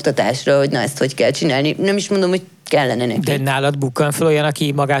menne el oktatásra, hogy na ezt hogy kell csinálni. Nem is mondom, hogy kellene neki. De nálad bukkan fel olyan,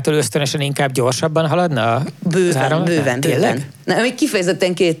 aki magától ösztönösen inkább gyorsabban haladna? Bőven. Na, még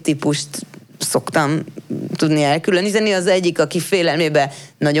kifejezetten 2 típust szoktam tudni elkülöníteni. Az egyik, aki félelmében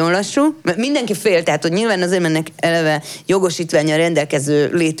nagyon lassú. Mindenki fél, tehát hogy nyilván azért mennek eleve jogosítvánnyal rendelkező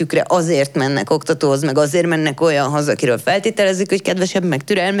létükre, azért mennek oktatóhoz, meg azért mennek olyanhoz, akiről feltételezik, hogy kedvesebb, meg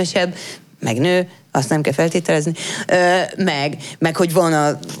türelmesebb, meg nő, azt nem kell feltételezni, meg hogy van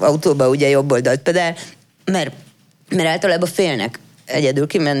az autóban ugye jobb oldalt pedál, mert általában félnek egyedül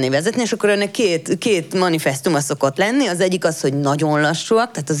kimenni vezetni, és akkor ennek két manifestuma szokott lenni. Az egyik az, hogy nagyon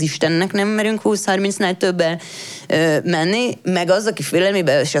lassúak, tehát az Istennek nem merünk 20-30-nál többel menni, meg az, aki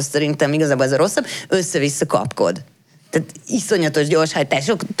félelmében, és azt szerintem igazából ez a rosszabb, össze-vissza kapkod. Tehát iszonyatos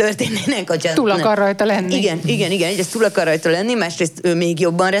gyorshajtások történnének. Hogyha túl akar rajta lenni. Igen, egyrészt túl akar rajta lenni, másrészt ő még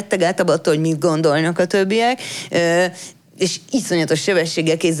jobban retteg át attól, hogy mit gondolnak a többiek, és iszonyatos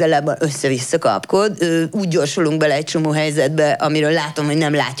sebességgel kézzel-lábbal össze-vissza kapkod. Úgy gyorsulunk bele egy csomó helyzetbe, amiről látom, hogy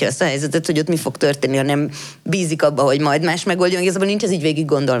nem látja azt a helyzetet, hogy ott mi fog történni, ha nem bízik abba, hogy majd más megoldja. Igazából nincs ez így végig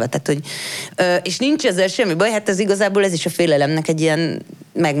gondolva. Tehát, hogy, és nincs ezzel semmi baj, hát ez igazából ez is a félelemnek egy ilyen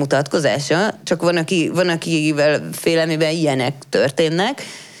megmutatkozása, csak van akivel félelmében ilyenek történnek.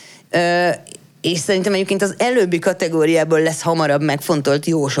 És szerintem egyébként az előbbi kategóriából lesz hamarabb megfontolt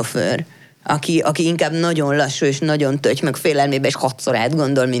jó sofőr. Aki inkább nagyon lassú és nagyon töty, meg félelmébe, és 6-szor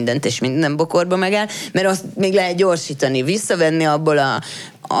átgondol mindent, és minden bokorba megáll, mert azt még lehet gyorsítani, visszavenni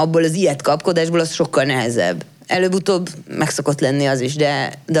abból az ilyet kapkodásból, az sokkal nehezebb. Előbb-utóbb meg szokott lenni az is,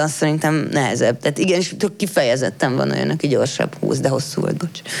 de azt szerintem nehezebb. Tehát igen, és kifejezetten van olyan, aki gyorsabb. 20, de hosszú volt,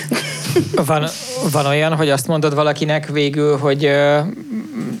 bocs. Van olyan, hogy azt mondod valakinek végül, hogy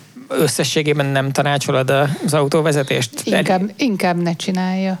összességében nem tanácsolod az autóvezetést? Inkább ne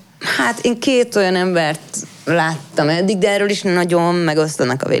csinálja. Hát én 2 olyan embert láttam eddig, de erről is nagyon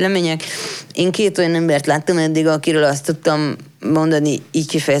megosztanak a vélemények. Én 2 olyan embert láttam eddig, akiről azt tudtam mondani így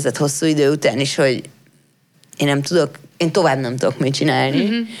kifejezett hosszú idő után is, hogy én tovább nem tudok mit csinálni.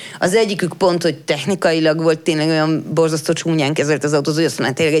 Uh-huh. Az egyikük pont, hogy technikailag volt tényleg olyan borzasztó csúnyán kezelt az autót, hogy azt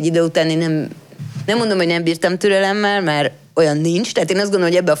mondja, tényleg egy idő után én nem mondom, hogy nem türelemmel, mert olyan nincs. Tehát én azt gondolom,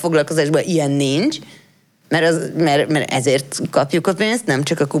 hogy ebben a foglalkozásban ilyen nincs, mert ezért kapjuk a pénzt, nem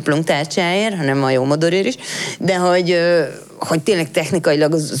csak a kuplung tárcsáért, hanem a jó modorért is, de hogy tényleg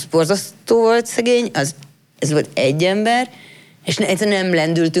technikailag az borzasztó volt szegény, ez volt egy ember, és nem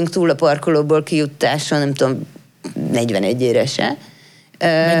lendültünk túl a parkolóból kijutásra, nem tudom, 41 évese.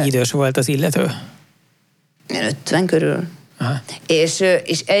 Mennyi idős volt az illető? 50 körül. És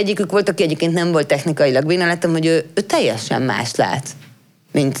egyikük volt, aki egyébként nem volt technikailag béna, láttam, hogy ő teljesen más lát,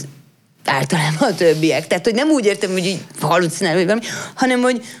 mint általában a többiek. Tehát, hogy nem úgy értem, hogy így halucinál, vagy valami, hanem,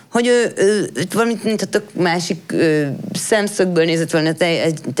 hogy ő valamit, mint a tök másik szemszögből nézett volna,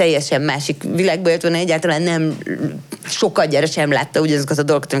 egy teljesen másik világba jött volna, egyáltalán nem sokadjára sem látta ugyanazokat a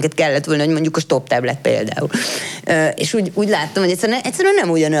dolgokat, amiket kellett volna, hogy mondjuk a stop tablet például. És úgy láttam, hogy egyszerűen nem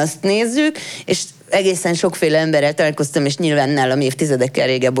ugyanazt nézzük, és egészen sokféle emberrel találkoztam, és nyilván nálam évtizedekkel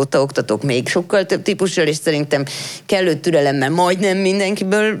régebb óta oktatók még sokkal több típussal, és szerintem kellő türelemmel majdnem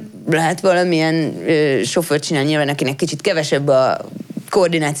mindenkiből lehet valamilyen sofőrt csinálni, nyilván akinek kicsit kevesebb a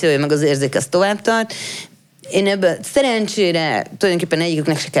koordinációja, meg az érzék, az tovább tart. Én ebben szerencsére tulajdonképpen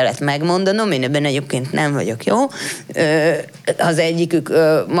egyiküknek se kellett megmondanom, én ebben egyébként nem vagyok jó. Az egyikük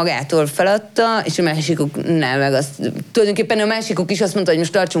magától feladta, és a másikuk nem, meg azt. Tulajdonképpen a másikuk is azt mondta, hogy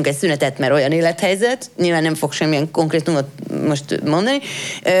most tartsunk egy szünetet, mert olyan élethelyzet, nyilván nem fog semmilyen konkrétumot most mondani,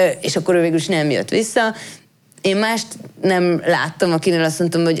 és akkor ő végül is nem jött vissza. Én mást nem láttam, akinél azt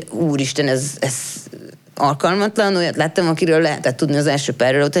mondtam, hogy úristen, ez alkalmatlan, olyat láttam, akiről lehetett tudni az első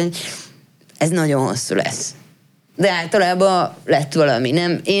párról, hogy ez nagyon hosszú lesz. De általában lett valami,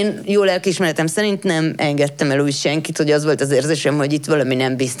 nem? Én jó lelkiismeretem szerint nem engedtem el úgy senkit, hogy az volt az érzésem, hogy itt valami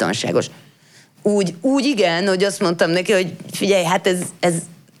nem biztonságos. Úgy igen, hogy azt mondtam neki, hogy figyelj, hát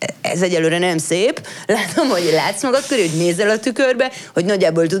ez egyelőre nem szép. Látom, hogy látsz magad körül, hogy nézel a tükörbe, hogy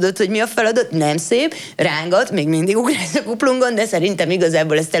nagyjából tudod, hogy mi a feladat, nem szép, rángat, még mindig ugrálsz a kuplungon, de szerintem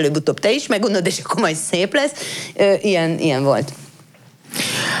igazából ezt előbb-utóbb te is megunod, és akkor majd szép lesz. Ilyen volt.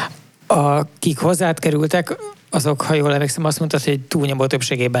 Akik hozzád kerültek, azok, ha jól emlékszem, azt mondtad, hogy túlnyomó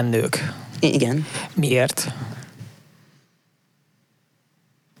többségében nők. Igen. Miért?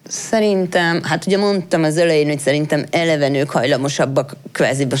 Szerintem, hát ugye mondtam az elején, hogy szerintem eleve nők hajlamosabbak,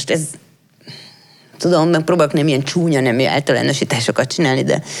 kvázi most ez, tudom, megpróbálok nem ilyen csúnya nemű általánosításokat csinálni,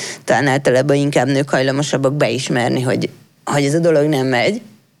 de talán általában inkább nők hajlamosabbak beismerni, hogy ez a dolog nem megy.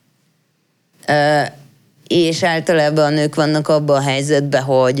 És általában a nők vannak abban a helyzetben,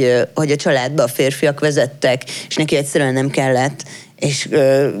 hogy a családban a férfiak vezettek, és neki egyszerűen nem kellett, és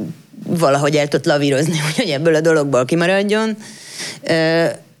valahogy el tudott lavírozni, hogy ebből a dologból kimaradjon.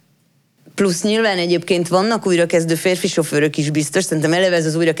 Plusz nyilván egyébként vannak újrakezdő férfi sofőrök is biztos, szerintem eleve ez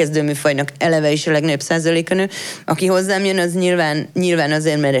az újrakezdő műfajnak eleve is a legnagyobb százaléka nő. Aki hozzám jön, az nyilván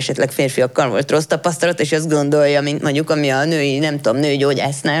azért, mert esetleg férfiakkal volt rossz tapasztalat, és azt gondolja, mint mondjuk ami a női, nem tudom,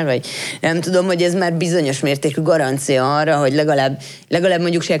 nőgyógyásznál, vagy nem tudom, hogy ez már bizonyos mértékű garancia arra, hogy legalább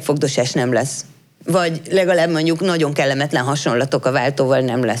mondjuk seggfogdosás nem lesz. Vagy legalább mondjuk nagyon kellemetlen hasonlatok a váltóval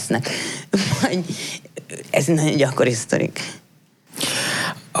nem lesznek. Vagy ez nagyon gyakori sztorik.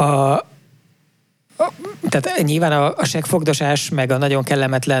 Tehát nyilván a seggfogdosás, meg a nagyon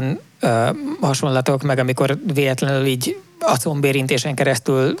kellemetlen hasonlatok, meg amikor véletlenül így a combérintésen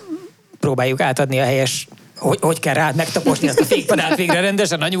keresztül próbáljuk átadni a helyes, hogy kell rád megtaposni azt a fékpadát végre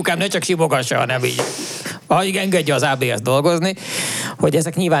rendesen, anyukám, ne csak simogassa, hanem így, engedje az ABS dolgozni, hogy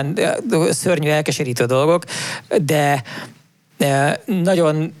ezek nyilván szörnyű, elkeserítő dolgok, de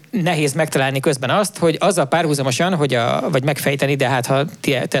nagyon nehéz megtalálni közben azt, hogy azzal párhuzamosan, vagy megfejteni, de hát ha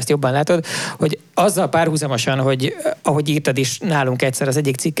te ezt jobban látod, hogy azzal párhuzamosan, hogy ahogy írtad is nálunk egyszer az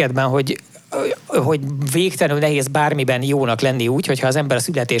egyik cikkedben, hogy végtelenül nehéz bármiben jónak lenni úgy, hogyha az ember a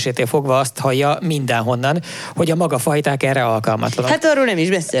születésétől fogva azt hallja mindenhonnan, hogy a maga fajták erre alkalmatlanok. Hát arról nem is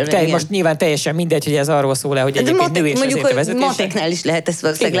beszélve. Most nyilván teljesen mindegy, hogy ez arról szól-e, hogy egyébként nő és ezért a vezetése. Mateknál is lehet ezt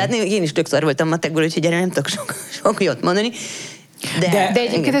valószínűleg látni. Én is többször voltam matekból, úgyhogy erre nem tudok sok jót mondani. De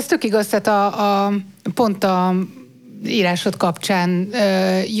egyébként ez tök igaz, tehát pont a írásod kapcsán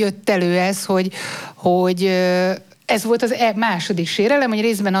jött elő ez, hogy ez volt az második sérelem, hogy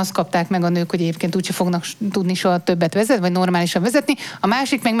részben azt kapták meg a nők, hogy egyébként úgyse fognak tudni soha többet vezetni, vagy normálisan vezetni. A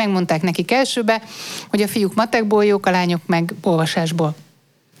másik meg megmondták nekik elsőbe, hogy a fiúk matekból jók, a lányok meg olvasásból.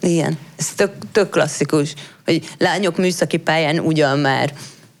 Igen, ez tök klasszikus, hogy lányok műszaki pályán ugyan már.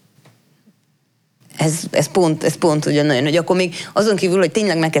 Ez pont ugyanolyan, hogy akkor még azon kívül, hogy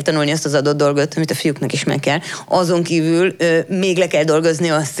tényleg meg kell tanulni azt az adott dolgot, amit a fiúknak is meg kell, azon kívül még le kell dolgozni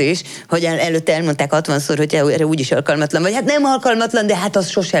azt is, hogy előtte elmondták 60-szor, hogy erre úgyis alkalmatlan vagy. Hát nem alkalmatlan, de hát az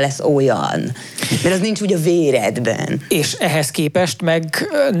sose lesz olyan. Mert az nincs úgy a véredben. És ehhez képest meg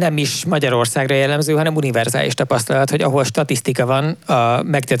nem is Magyarországra jellemző, hanem univerzális tapasztalat, hogy ahol statisztika van a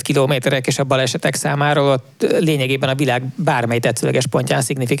megtett kilométerek és a balesetek számáról, ott lényegében a világ bármely tetszőleges pontján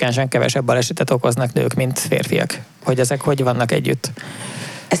szignifikánsan kevesebb balesetet okoznak nők, mint férfiak. Hogy ezek hogy vannak együtt?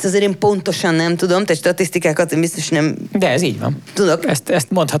 Ezt azért én pontosan nem tudom, te statisztikákat én biztos nem... De ez így van. Tudok. Ezt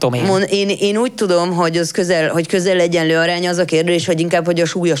mondhatom én. Én úgy tudom, hogy közel egyenlő arány az a kérdés, hogy inkább, hogy a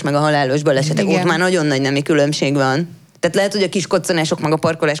súlyos meg a halálos balesetek. Igen. Ott már nagyon nagy nemi különbség van. Tehát lehet, hogy a kis koccanások meg a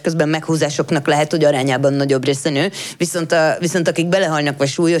parkolás közben meghúzásoknak lehet, hogy arányában nagyobb része nő, viszont akik belehalnak, vagy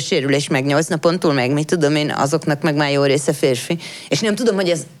súlyos sérülés meg 8 napon túl, meg mit tudom én, azoknak meg már jó része férfi. És nem tudom, hogy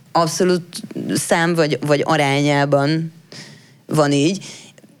ez abszolút szám vagy arányában van így.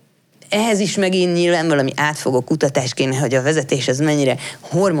 Ehhez is megint nyilván valami átfogó kutatás kéne, hogy a vezetés az mennyire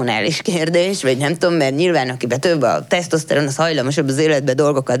hormonális kérdés, vagy nem tudom, mert nyilván akiben több a tesztoszteron, az hajlamosabb az életbe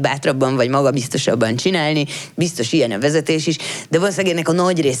dolgokat bátrabban, vagy magabiztosabban csinálni, biztos ilyen a vezetés is, de valószínűleg ennek a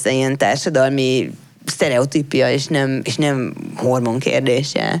nagy része ilyen társadalmi sztereotípia, és nem hormon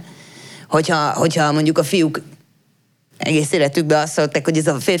kérdése. Hogyha mondjuk a fiúk egész életükben azt szólták, hogy ez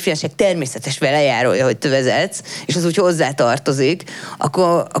a férfiasság természetes velejárója, hogy te vezetsz, és az úgy hozzátartozik,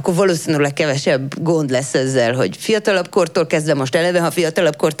 akkor valószínűleg kevesebb gond lesz ezzel, hogy fiatalabb kortól kezdve, most eleve, ha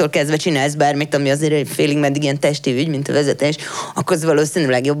fiatalabb kortól kezdve csinálsz bármit, ami azért félig meddig ilyen testi ügy, mint a vezetés, akkor az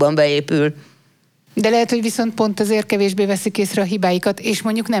valószínűleg jobban beépül. De lehet, hogy viszont pont azért kevésbé veszik észre a hibáikat, és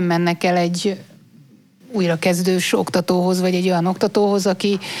mondjuk nem mennek el egy újrakezdős oktatóhoz, vagy egy olyan oktatóhoz,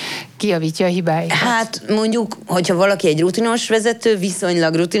 aki kijavítja a hibáikat. Hát mondjuk, hogyha valaki egy rutinos vezető,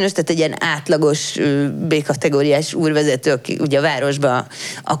 viszonylag rutinos, tehát egy ilyen átlagos B-kategóriás úrvezető, aki ugye a városba,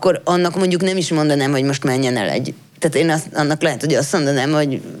 akkor annak mondjuk nem is mondanám, hogy most menjen el egy. Tehát én annak lehet, hogy azt mondanám,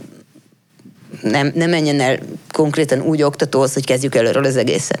 hogy nem menjen el konkrétan úgy oktatóhoz, hogy kezdjük előről az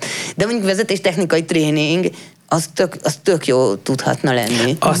egészet. De mondjuk vezetéstechnikai tréning, az tök jó tudhatna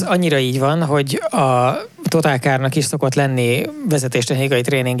lenni. Az annyira így van, hogy a Totálkárnak is szokott lenni vezetéstechnikai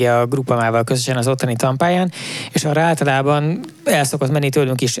tréningje a Gruppamával közösen az ottani tanpályán, és arra általában el szokott menni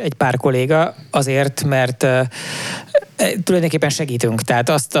tőlünk is egy pár kolléga azért, mert tulajdonképpen segítünk. Tehát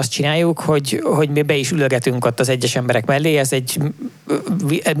azt csináljuk, hogy mi be is ülögetünk ott az egyes emberek mellé. Ez egy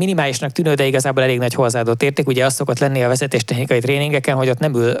minimálisnak tűnő, de igazából elég nagy hozzáadott érték. Ugye az szokott lenni a vezetéstechnikai tréningeken, hogy ott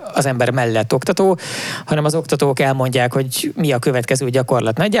nem ül az ember mellett oktató, hanem az oktatók elmondják, hogy mi a következő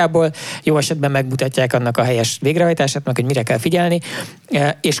gyakorlat nagyjából. Jó esetben megmutatják annak a helyes végrehajtását, meg hogy mire kell figyelni,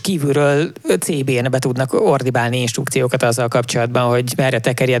 és kívülről CB-n be tudnak ordibálni instrukciókat azzal kapcsolatban, hogy merre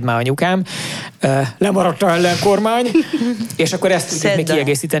tekerjed már anyukám, lemaradt a ellenkormány, és akkor ezt tudjuk mi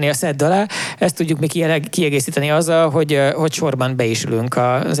kiegészíteni a szedd alá, ezt tudjuk mi kiegészíteni azzal, hogy sorban be is ülünk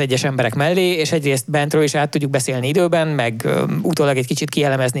az egyes emberek mellé, és egyrészt bentről is át tudjuk beszélni időben, meg utólag egy kicsit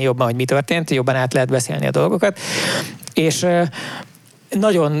kielemezni jobban, hogy mi történt, jobban át lehet beszélni a dolgokat, és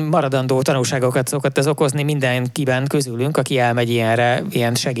nagyon maradandó tanulságokat szokott ez okozni mindenkiben közülünk, aki elmegy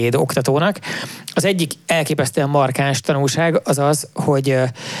ilyen segédoktatónak. Az egyik elképesztően markáns tanulság az az, hogy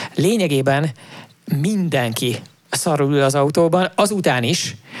lényegében mindenki szarul ül az autóban, azután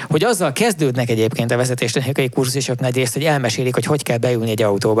is, hogy azzal kezdődnek egyébként a vezetéstechnikai kurzusok nagyrészt, hogy elmesélik, hogy kell beülni egy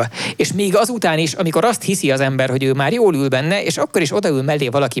autóba. És még azután is, amikor azt hiszi az ember, hogy ő már jól ül benne, és akkor is odaül mellé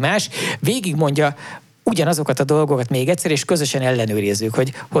valaki más, végigmondja ugyanazokat a dolgokat még egyszer, és közösen ellenőrizzük,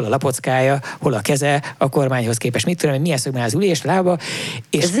 hogy hol a lapockája, hol a keze, a kormányhoz képest, mit tudom, milyen szögben az ülés, lába.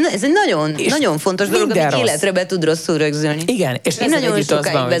 És ez egy nagyon fontos dolog, amit életre be tud rosszul rögzülni. Igen, és én nagyon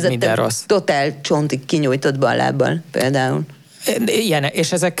sokáig vezettem totál csontig kinyújtott ballábbal például. Ilyen,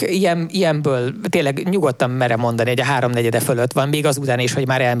 és ezek ilyenből tényleg nyugodtan merem mondani, hogy a 3/4 fölött van, még azután is, hogy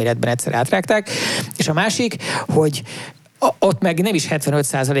már elméletben egyszer átrágták. És a másik, hogy ott meg nem is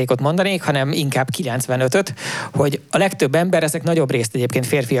 75%-ot mondanék, hanem inkább 95-öt, hogy a legtöbb ember, ezek nagyobb részt egyébként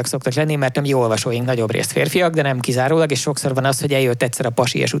férfiak szoktak lenni, mert a mi olvasóink nagyobb részt férfiak, de nem kizárólag, és sokszor van az, hogy eljött egyszer a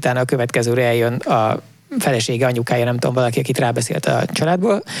pasi, és utána a következőre eljön a felesége, anyukája, nem tudom, valaki, akit rábeszélt a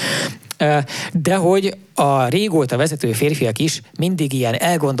családból. De hogy a régóta vezető férfiak is mindig ilyen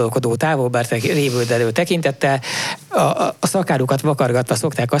elgondolkodó, révüldelő tekintettel a szakárukat vakargatva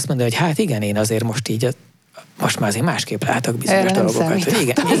szokták azt mondani, hogy hát igen, én azért most már azért másképp látok bizonyos dolgokat.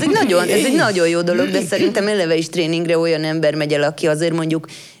 Igen. Ez egy nagyon jó dolog, de szerintem eleve is tréningre olyan ember megy el, aki azért mondjuk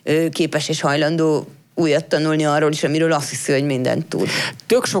képes és hajlandó újat tanulni arról is, amiről azt hiszi, hogy mindent tud.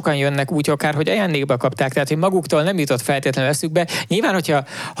 Tök sokan jönnek úgy akár, hogy ajándékba kapták, tehát hogy maguktól nem jutott feltétlenül eszükbe. Nyilván, hogyha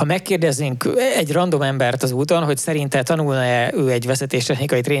megkérdeznénk egy random embert az úton, hogy szerinte tanulna-e ő egy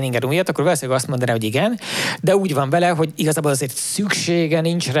vezetéstechnikai tréningen újat, akkor valószínűleg azt mondaná, hogy igen, de úgy van vele, hogy igazából azért szüksége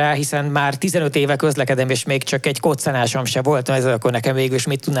nincs rá, hiszen már 15 éve közlekedem, és még csak egy koccanásom se volt, ezzel akkor nekem végül is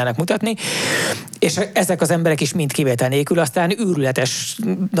mit tudnának mutatni. És ezek az emberek is mind kivétel nélkül aztán őrületes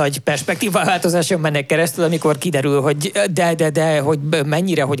nagy perspektívaváltozáson mennek keresztül, amikor kiderül, hogy de hogy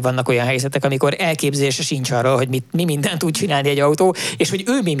mennyire, hogy vannak olyan helyzetek, amikor elképzelése sincs arról, hogy mi mindent tud csinálni egy autó, és hogy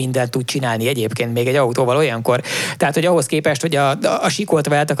ő mi mindent tud csinálni egyébként még egy autóval olyankor. Tehát, hogy ahhoz képest, hogy a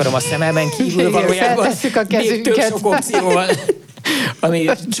sikoltva eltakarom a szememen kívül valójában még több sok opcióval, ami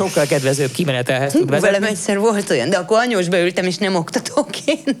sokkal kedvezőbb kimenetelhez tud vezetni. Velem egyszer volt olyan, de akkor anyósba ültem, és nem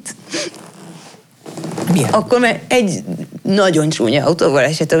oktatóként. Milyen? Akkor már egy nagyon csúnya autóval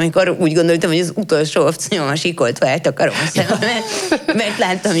esett, amikor úgy gondoltam, hogy az utolsó opcióm a sikolt váltakarom a szemben, mert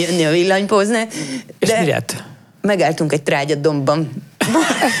láttam jönni a villanypóznál. És mi lett? Megálltunk egy trágyadombban.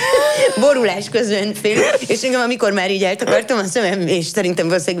 Borulás közben fél, és engem, amikor már így eltakartam a szemem, és szerintem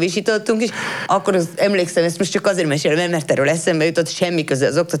valószínűleg visítottunk is, akkor emlékszem, ezt most csak azért mesélem, mert erről eszembe jutott, semmi köze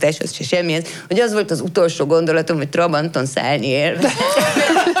az oktatáshoz, se semmihez, hogy az volt az utolsó gondolatom, hogy Trabanton szállni élve.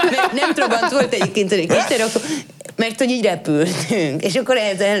 Mert nem Trabant volt egyébként, egy kis terautó, mert hogy így repültünk. És akkor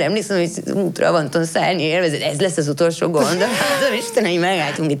ezzel emlékszem, hogy Trabanton szállni élve, ez lesz az utolsó gondolatom. Istenem,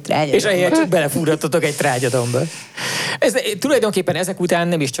 megálltunk itt trágyadombba. És ahelyett csak belefúratotok egy trágyadombba. Tulajdonképpen ezek után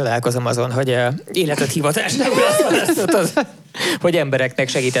nem is csodálkozom azon, hogy életed hivatásnak választottad, hogy embereknek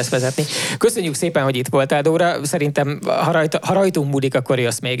segítesz vezetni. Köszönjük szépen, hogy itt voltál, Dóra. Szerintem, ha rajtunk múlik, akkor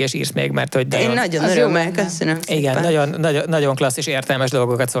jössz még, és írsz még, mert hogy... Én nagyon örömmel köszönöm szépen. Igen, nagyon klassz és értelmes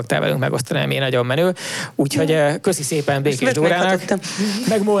dolgokat szoktál velünk megosztani, ami nagyon menő. Úgyhogy köszi szépen Békés Dórának,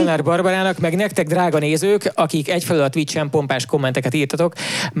 meg Molnár Barbarának, meg nektek, drága nézők, akik egyfelől a Twitch-en pompás kommenteket írtatok,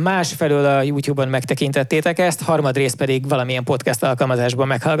 másfelől a YouTube-on megtekintettétek ezt, harmadrészt pedig valamilyen podcast alkalmazásban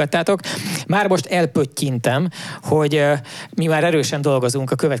meghallgattátok. Már most elpöttyintem, hogy mi már erősen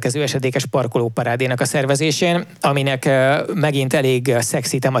dolgozunk a következő esedékes parkolóparádének a szervezésén, aminek megint elég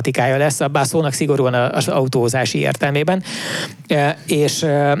szexi tematikája lesz, bár szónak szigorúan az autózási értelmében. És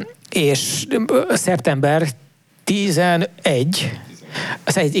szeptember 11,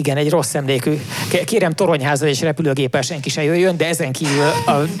 igen, egy rossz emlékű. Kérem, toronyházzal és repülőgéppel senki se jöjjön, de ezen kívül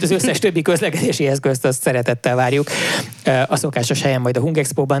az összes többi közlekedési eszközt azt szeretettel várjuk. A szokásos helyen majd a Hung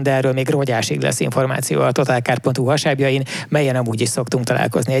Expo-ban, de erről még rogyásig lesz információ a totalcar.hu hasábjain, melyen amúgy is szoktunk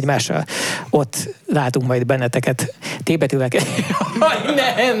találkozni egymással. Ott látunk majd benneteket T-betűvel.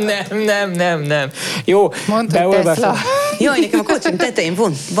 Nem. Jó, beolvasom. Jaj, nekem a kocsim tetején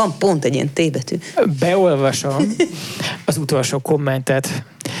van pont egy ilyen T-betű. Beolvasom az utolsó kommentet.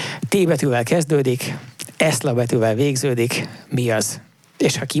 T-betűvel kezdődik, eszla betűvel végződik. Mi az?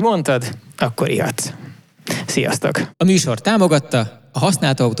 És ha kimondtad, akkor ihatsz. Sziasztok! A műsor támogatta a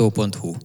használtautó.hu.